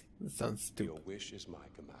 That sounds stupid. Your wish is my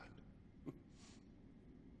command.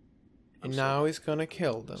 And now he's gonna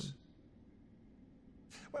kill them.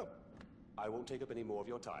 Well, I won't take up any more of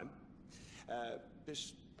your time.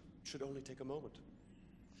 This should only take a moment.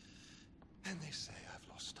 And they say I've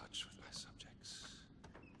lost touch with my subjects.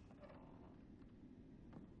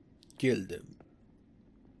 Kill them.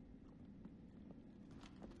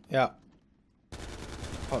 Yeah.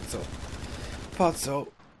 Thought so. Thought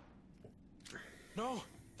so. No,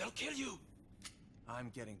 they'll kill you. I'm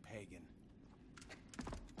getting Pagan.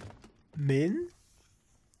 Min?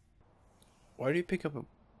 Why do you pick up a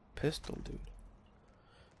pistol, dude?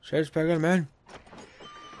 Sheriff's Pagan Min.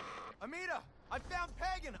 Amita, I found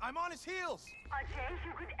Pagan. I'm on his heels. Ajay,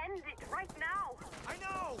 you could end it right now. I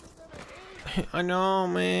know. I know,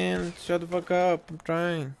 man. Shut the fuck up. I'm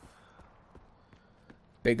trying.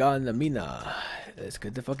 Pagan Min. Let's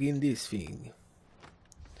get the fuck in this thing.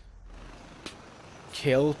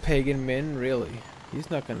 Kill Pagan Min? Really? He's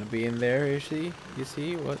not gonna be in there, is he? You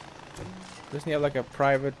see? What? Doesn't he have like a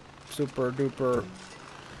private super duper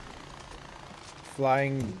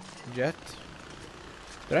flying jet?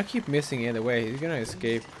 But I keep missing either way. He's gonna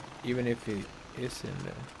escape even if he is in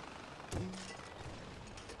there.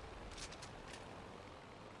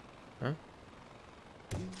 Huh?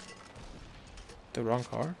 The wrong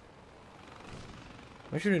car?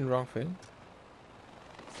 Am I shooting the wrong thing?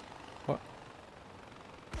 What?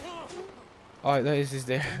 Oh, no, he's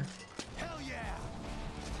there. Hell yeah!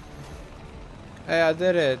 Hey, I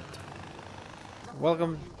did it!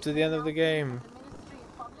 Welcome to the end of the game.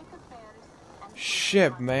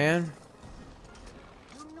 Shit, man.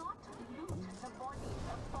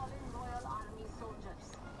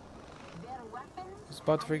 He's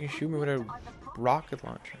about to freaking shoot me with a rocket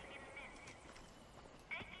launcher.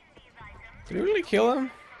 Did you really kill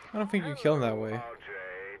him? I don't think you kill him that way.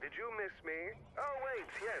 Ajay, did you miss me? Oh wait,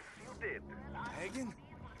 yes, you did. Pagan?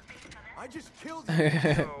 I just killed you.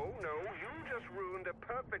 No, you just ruined a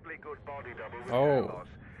perfectly good body double with hair loss.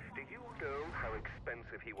 Do you know how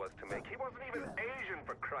expensive he was to make? He wasn't even Asian,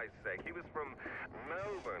 for Christ's sake. He was from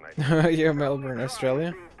Melbourne, I think. Yeah, Melbourne,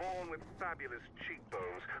 Australia. Born with fabulous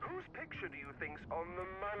cheekbones. Whose picture do you think's on the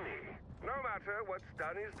money? No matter, what's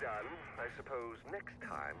done is done. I suppose next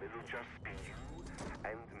time it'll just be you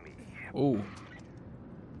and me. Ooh.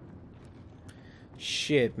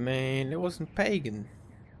 Shit, man. It wasn't Pagan.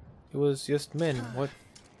 It was just Min. What?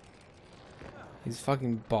 His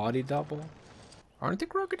fucking body double? Aren't they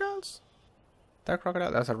crocodiles? That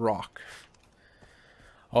crocodile? That's a rock.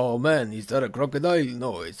 Oh man, is that a crocodile?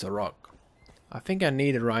 No, it's a rock. I think I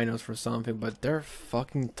needed rhinos for something, but they're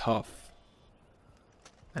fucking tough.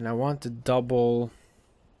 And I want to double...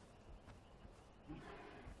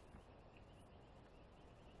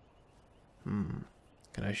 Can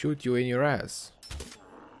I shoot you in your ass?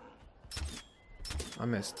 I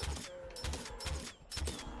missed.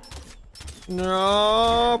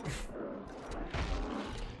 No.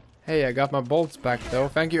 Hey, I got my bolts back though.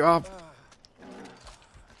 Thank you. Up.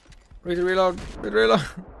 Reload. Reload.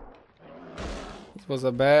 This was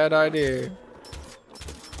a bad idea.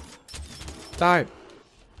 Die.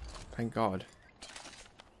 Thank God.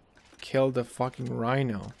 Kill the fucking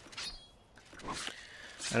rhino.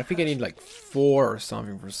 And I think I need like 4 or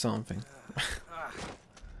something for something.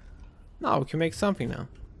 No, we can make something now.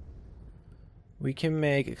 We can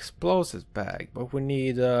make explosives bag, but we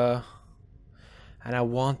need and I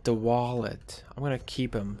want the wallet. I'm gonna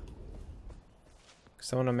keep him.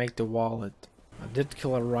 Cause I wanna make the wallet. I did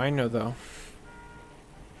kill a rhino though.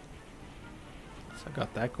 So I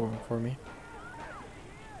got that going for me.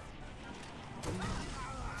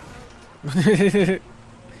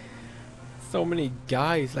 So many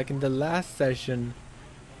guys, like in the last session,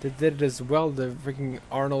 they did it as well. The freaking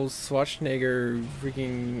Arnold Schwarzenegger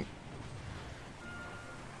freaking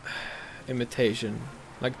imitation,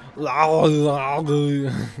 like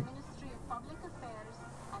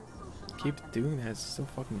keep doing that. It's so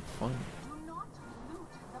fucking fun.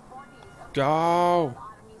 Go!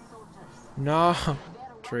 No,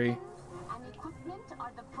 tree.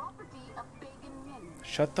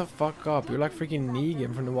 Shut the fuck up. You're like freaking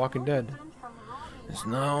Negan from The Walking Dead. It's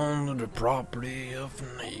now the property of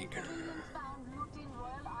Negan.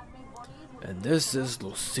 And this is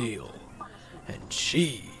Lucille. And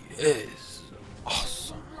she is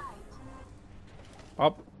awesome.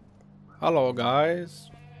 Up. Hello, guys.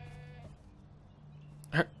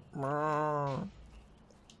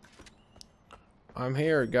 I'm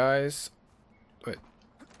here, guys. Wait.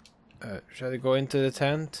 Should I go into the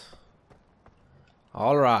tent?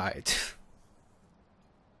 Alright.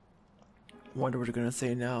 Wonder what you're gonna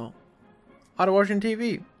say now. Out of watching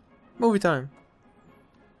TV. Movie time.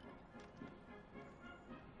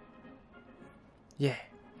 Yeah.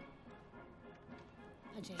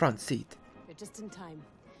 Ajay, Front seat. you're just in time.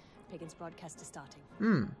 Pagan's broadcast is starting.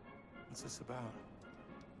 What's this about?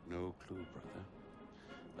 No clue, brother.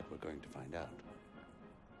 But we're going to find out.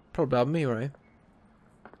 Probably about me, right?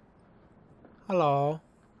 Hello.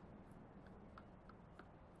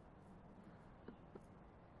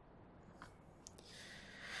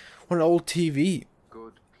 What an old TV.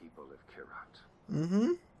 Good people of Kyrat.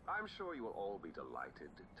 Mm-hmm. I'm sure you will all be delighted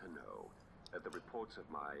to know that the reports of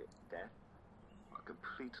my death are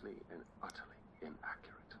completely and utterly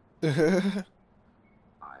inaccurate.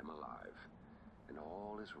 I am alive, and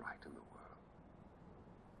all is right in the world.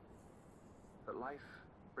 But life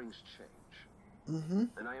brings change. Mm-hmm.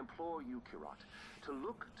 And I implore you, Kyrat, to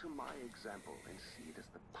look to my example and see it as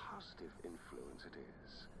the positive influence it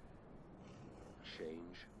is.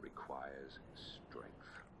 Change requires strength.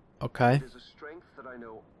 Okay. It is a strength that I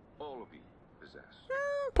know all of you possess.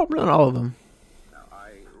 Probably not all of them. Now,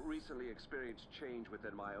 I recently experienced change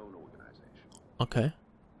within my own organization. Okay.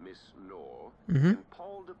 Miss Noor Mm-hmm. and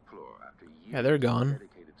Paul DePleur, after years Yeah, they're of gone.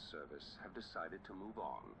 dedicated service, have decided to move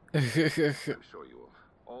on. I'm sure you will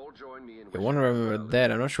all join me in I wonder if they're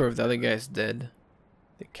dead. I'm not sure if the other guy's dead.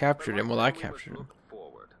 They captured him. Well, I captured him. Look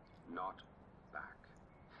forward, not back.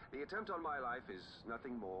 The attempt on my life is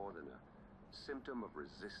nothing more than a symptom of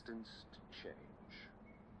resistance to change.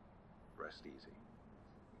 Rest easy.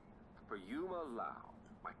 For Yuma Lau,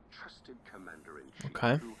 my trusted commander-in-chief,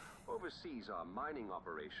 Okay. who oversees our mining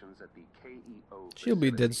operations at the KEO She'll be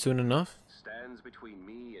facility, dead soon enough. stands between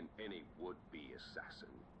me and any would-be assassin.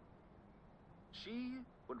 She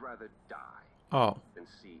would rather die Oh. than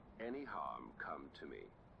see any harm come to me.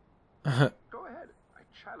 Okay. Go ahead, I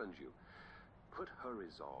challenge you. Put her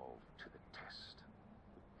resolve to the test.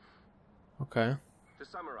 To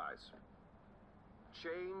summarize,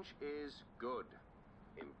 change is good.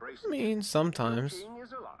 Embrace I mean, sometimes. the king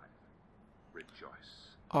is alive.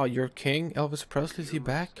 Rejoice. Oh, your king, Elvis Presley, is he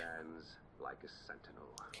back? Stands like a sentinel,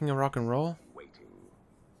 King of rock and roll? waiting.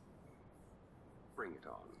 Bring it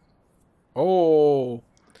on. Oh.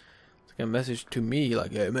 It's like a message to me,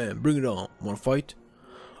 like, hey man, bring it on. Wanna fight?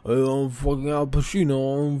 Hey, I'm fucking Al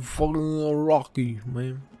Pacino. I'm fucking Rocky,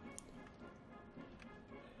 man.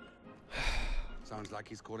 Sounds like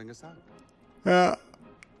he's calling us out. Yeah.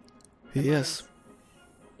 He is.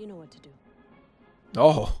 You know what to do.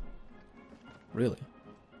 Oh. Really?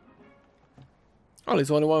 Oh,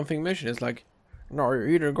 it's only one thing mission. It's like, no, you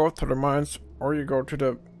either go to the mines or you go to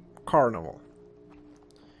the carnival.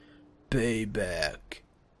 Payback.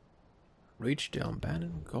 Reach the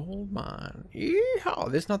abandoned gold mine.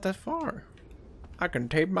 Yeehaw, this not that far. I can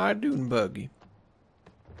tape my dune buggy.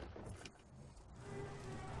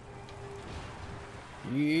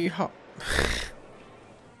 Yeehaw.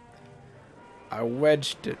 I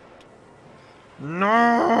wedged it.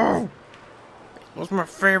 No! It was my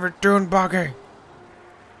favorite dune buggy.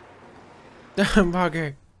 Dune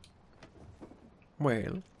buggy.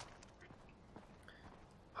 Well.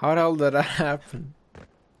 How the hell did that happen?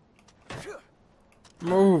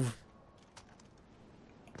 Move.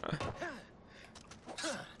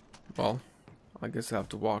 Well, I guess I have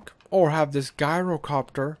to walk. Or have this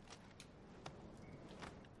gyrocopter.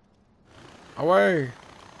 Away.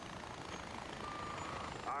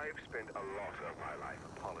 I've spent a lot of my life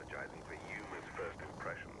apologizing for Yuma's first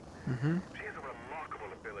impressions. She has a remarkable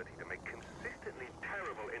ability to make consistently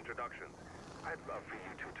terrible introductions. I'd love for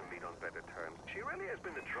you two to meet on better terms. She really has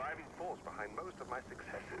been the driving force behind most of my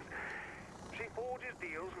successes. She forges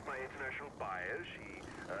deals with my international buyers. She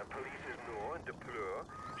polices Noor and DePleur.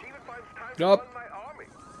 She even finds time to run my army.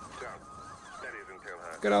 So, that is until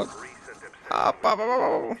her recent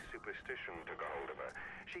obsession with superstition took a hold of her.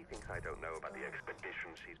 She thinks I don't know about the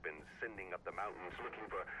expedition she's been sending up the mountains looking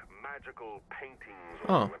for magical paintings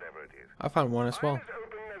or whatever it is. I found one as well. I'm as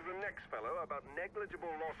open as the next fellow about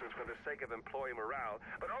negligible losses for the sake of employee morale,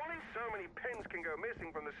 but only so many pins can go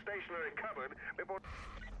missing from the stationery cupboard before...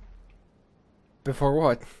 Before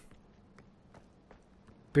what?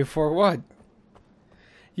 Before what?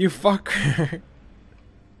 You fucker.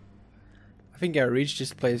 I think I reached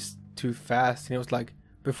this place too fast and it was like,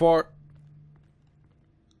 before...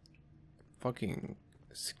 Fucking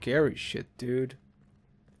scary shit, dude.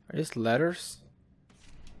 Are these letters?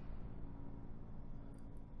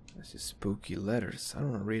 This is spooky letters. I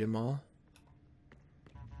don't want to read them all.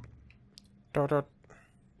 Dot dot.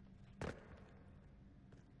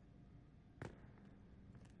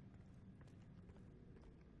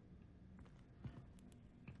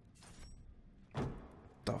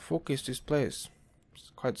 fuck is this place?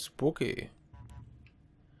 It's quite spooky.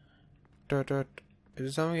 Is there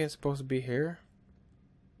something that's supposed to be here?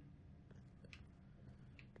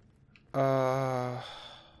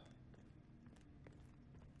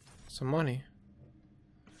 Some money.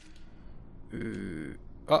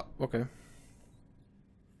 Oh, okay.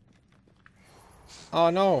 Oh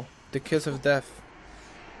no, the kiss of death.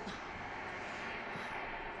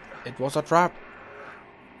 It was a trap.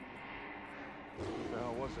 What the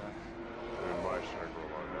hell was that?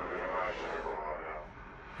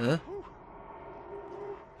 Huh?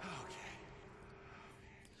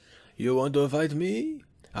 You want to fight me?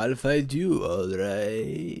 I'll fight you,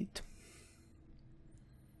 alright.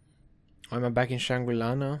 Am I back in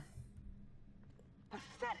Shangri-La now?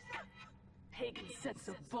 Pathetic. Pagan sets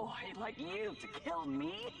a boy like you to kill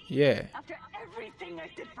me? Yeah. After everything I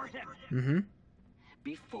did for him. Mm-hmm.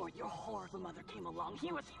 Before your horrible mother came along,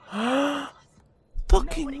 he was...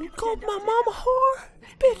 Fucking called my mama whore,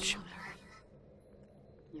 bitch.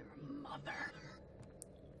 Your mother.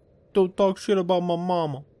 Don't talk shit about my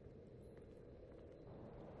mama.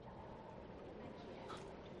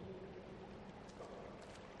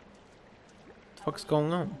 What's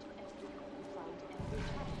going on?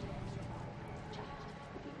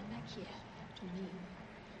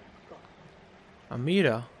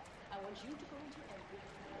 Amira.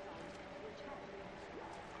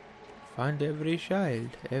 Find every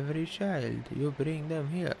child, you bring them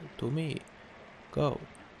here to me. Go.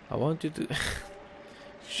 I want you to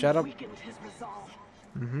shut up. Weakened his resolve.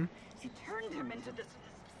 Mm-hmm. He turned him into this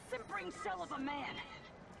simpering shell of a man.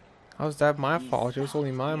 How's that my fault? It was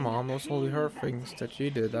only my mom. It was only her things that she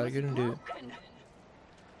did that I couldn't do.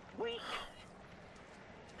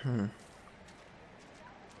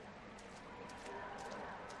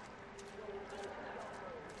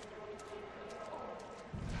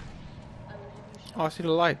 Oh, I see the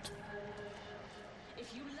light.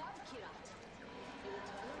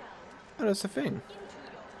 Oh, that's the thing.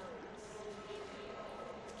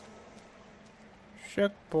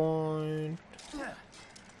 Checkpoint.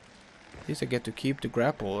 At least I get to keep the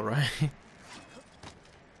grapple, right?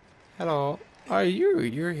 Hello. Are you?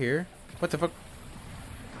 You're here. What the fuck?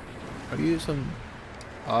 Are you some...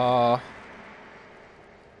 I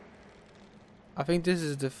think this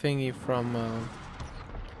is the thingy from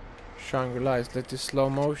Shangri-La. It's like the slow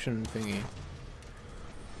motion thingy.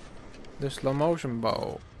 The slow motion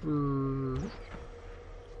bow.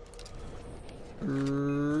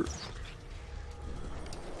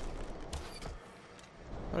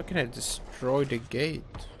 How can I destroy the gate?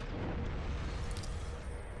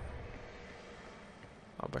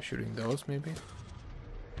 Oh, by shooting those, maybe?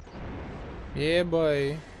 Yeah,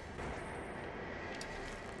 boy.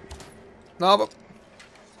 No, but...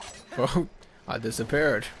 Oh, I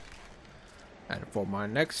disappeared. And for my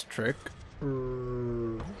next trick...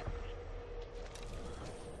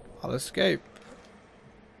 I'll escape.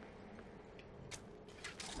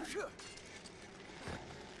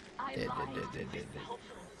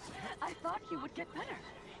 I thought he would get better.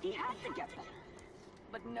 He had to get better.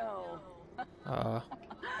 But no.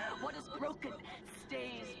 What is broken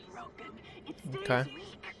stays broken. It stays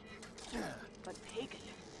weak. But Pagan.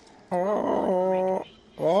 Oh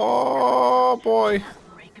boy.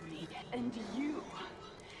 Break me, and you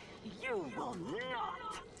will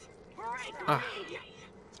not break me.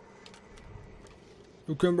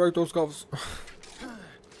 You can break those cuffs.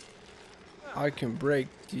 I can break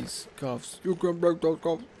these cuffs. You can break those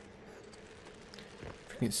cuffs.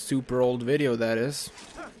 Freaking super old video that is.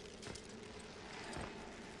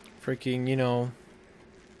 Freaking, you know,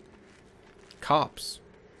 cops.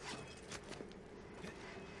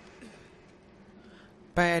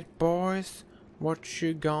 Bad boys, what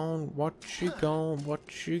you gonna do?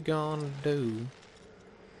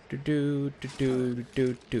 Do.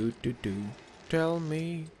 Tell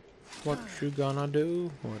me what you gonna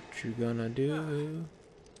do?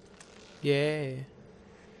 Yeah.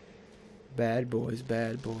 Bad boys.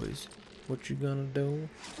 What you gonna do?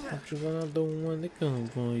 What you gonna do when they come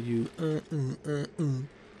for you?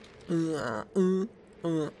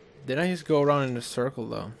 Did I just go around in a circle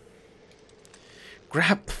though?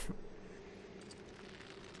 Grapple.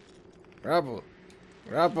 Do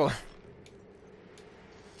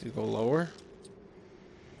you go lower?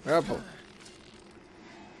 Grapple.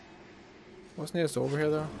 Wasn't this over here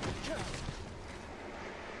though?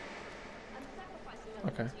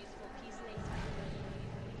 Okay.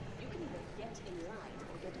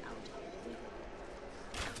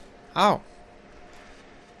 Ow!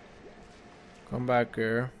 Come back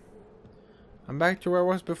here. I'm back to where I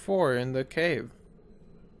was before, in the cave.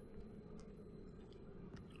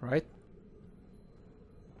 Right?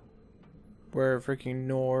 where freaking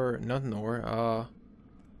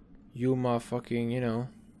Yuma fucking, you know,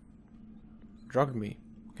 drugged me.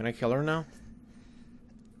 Can I kill her now?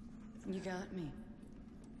 You got me.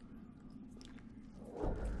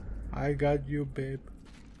 I got you, babe.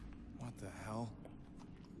 What the hell?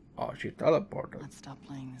 Oh, she teleported. Let's stop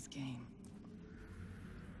playing this game.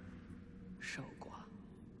 Shogwa.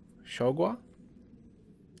 Shogwa?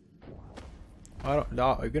 I don't.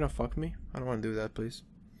 No, are you gonna fuck me? I don't want to do that, please.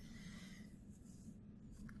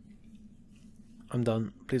 I'm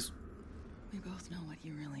done. Please. We both know what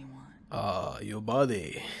you really want. Your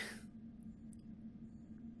body.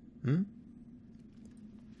 Hmm?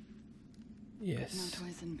 Yes. No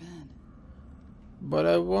toys in bed. But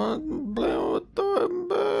I want to play with toy in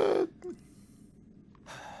bed.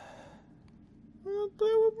 I want to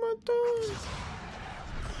play with my toys.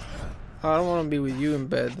 I don't want to be with you in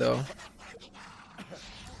bed, though.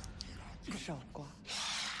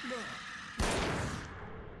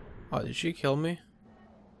 Oh, did she kill me?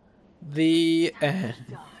 The end.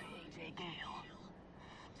 Ajay Ghale.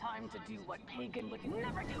 Time to do what Pagan would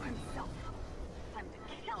never do himself. Time to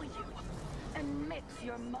kill you and mix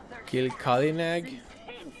your mother. Kill Kalinag?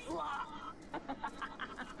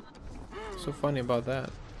 So funny about that.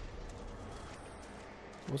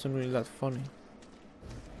 It wasn't really that funny.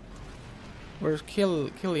 Where's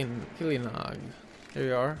Killinag? Here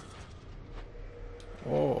you are.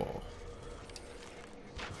 Oh.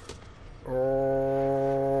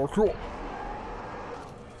 Oh, cool.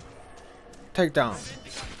 Take down.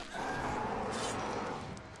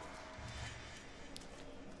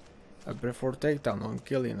 I prefer takedown on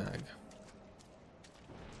Killinag.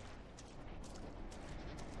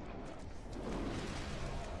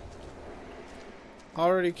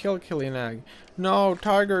 Already killed Killinag. No,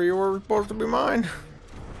 Tiger, you were supposed to be mine.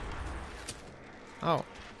 Oh.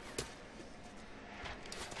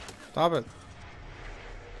 Stop it.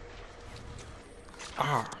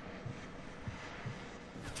 Ah.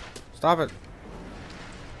 Stop it.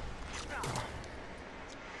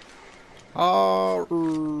 Oh.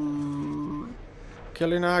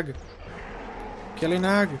 Killinag.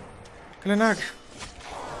 Killinag. Killinag.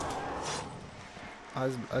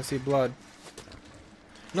 I see blood.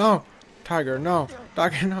 No. Tiger, no.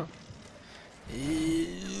 Tiger, no.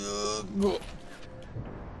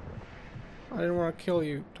 I didn't want to kill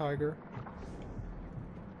you, Tiger.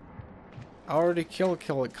 I already killed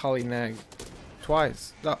Killinag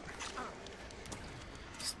twice. Stop.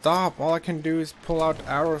 Stop. All I can do is pull out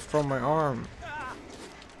arrows from my arm.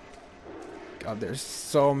 God, there's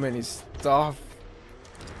so many stuff.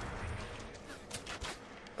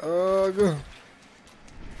 Ugh.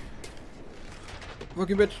 Fuck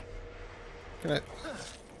you, bitch. Can I?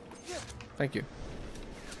 Thank you.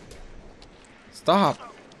 Stop.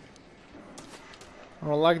 I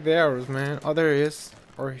don't like the arrows, man. Oh, there he is.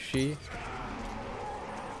 Or she.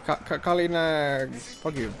 Kalinag.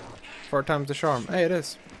 Fuck you. 4 times the charm. Hey, it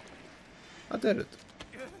is. I did it.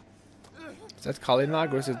 Is that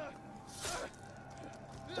Kalinag or is it...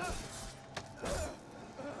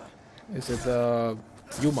 Is it,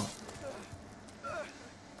 Yuma?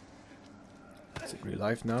 Is it real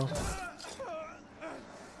life now?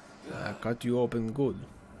 I cut you open good.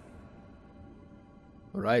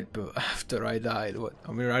 Right after I died. What?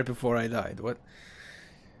 I mean, right before I died. What?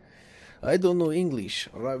 I don't know English.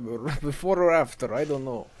 Right before or after? I don't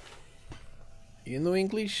know. You know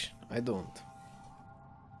English? I don't.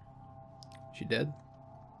 She dead?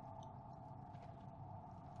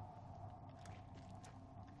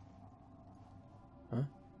 Huh?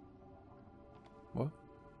 What?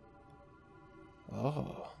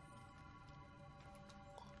 Oh.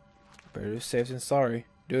 Better be safe than sorry.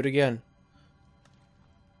 Do it again.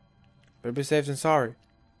 Better be safe than sorry.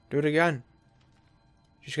 Do it again.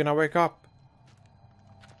 She's gonna wake up.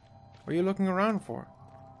 What are you looking around for?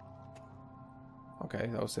 Okay,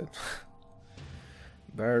 that was it.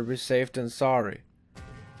 Better be safe than sorry.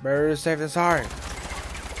 Better be safe than sorry.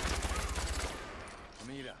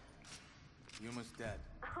 Amira, Yuma's dead.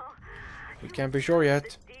 We can't be sure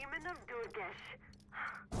yet. Demon of Durgesh.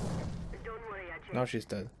 Don't worry, Ajay. Now she's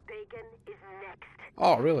dead. Pagan is next.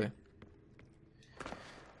 Oh, really?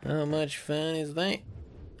 How much fun is that?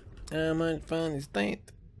 How much fun is that?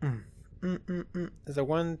 There's a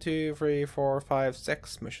 1, 2, 3, 4, 5,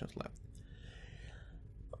 6 missions left.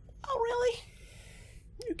 Oh, really?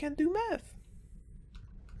 You can do math.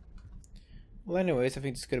 Well, anyways, I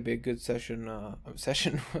think it's gonna be a good session.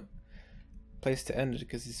 Place to end it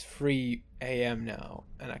because it's 3 a.m. now,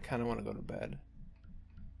 and I kind of want to go to bed.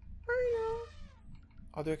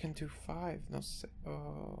 Although I can do 5, no 6.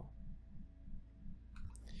 Oh.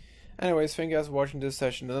 Anyways, thank you guys for watching this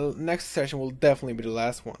session. The next session will definitely be the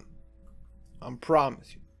last one. I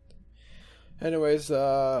promise you. Anyways,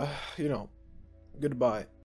 you know, goodbye.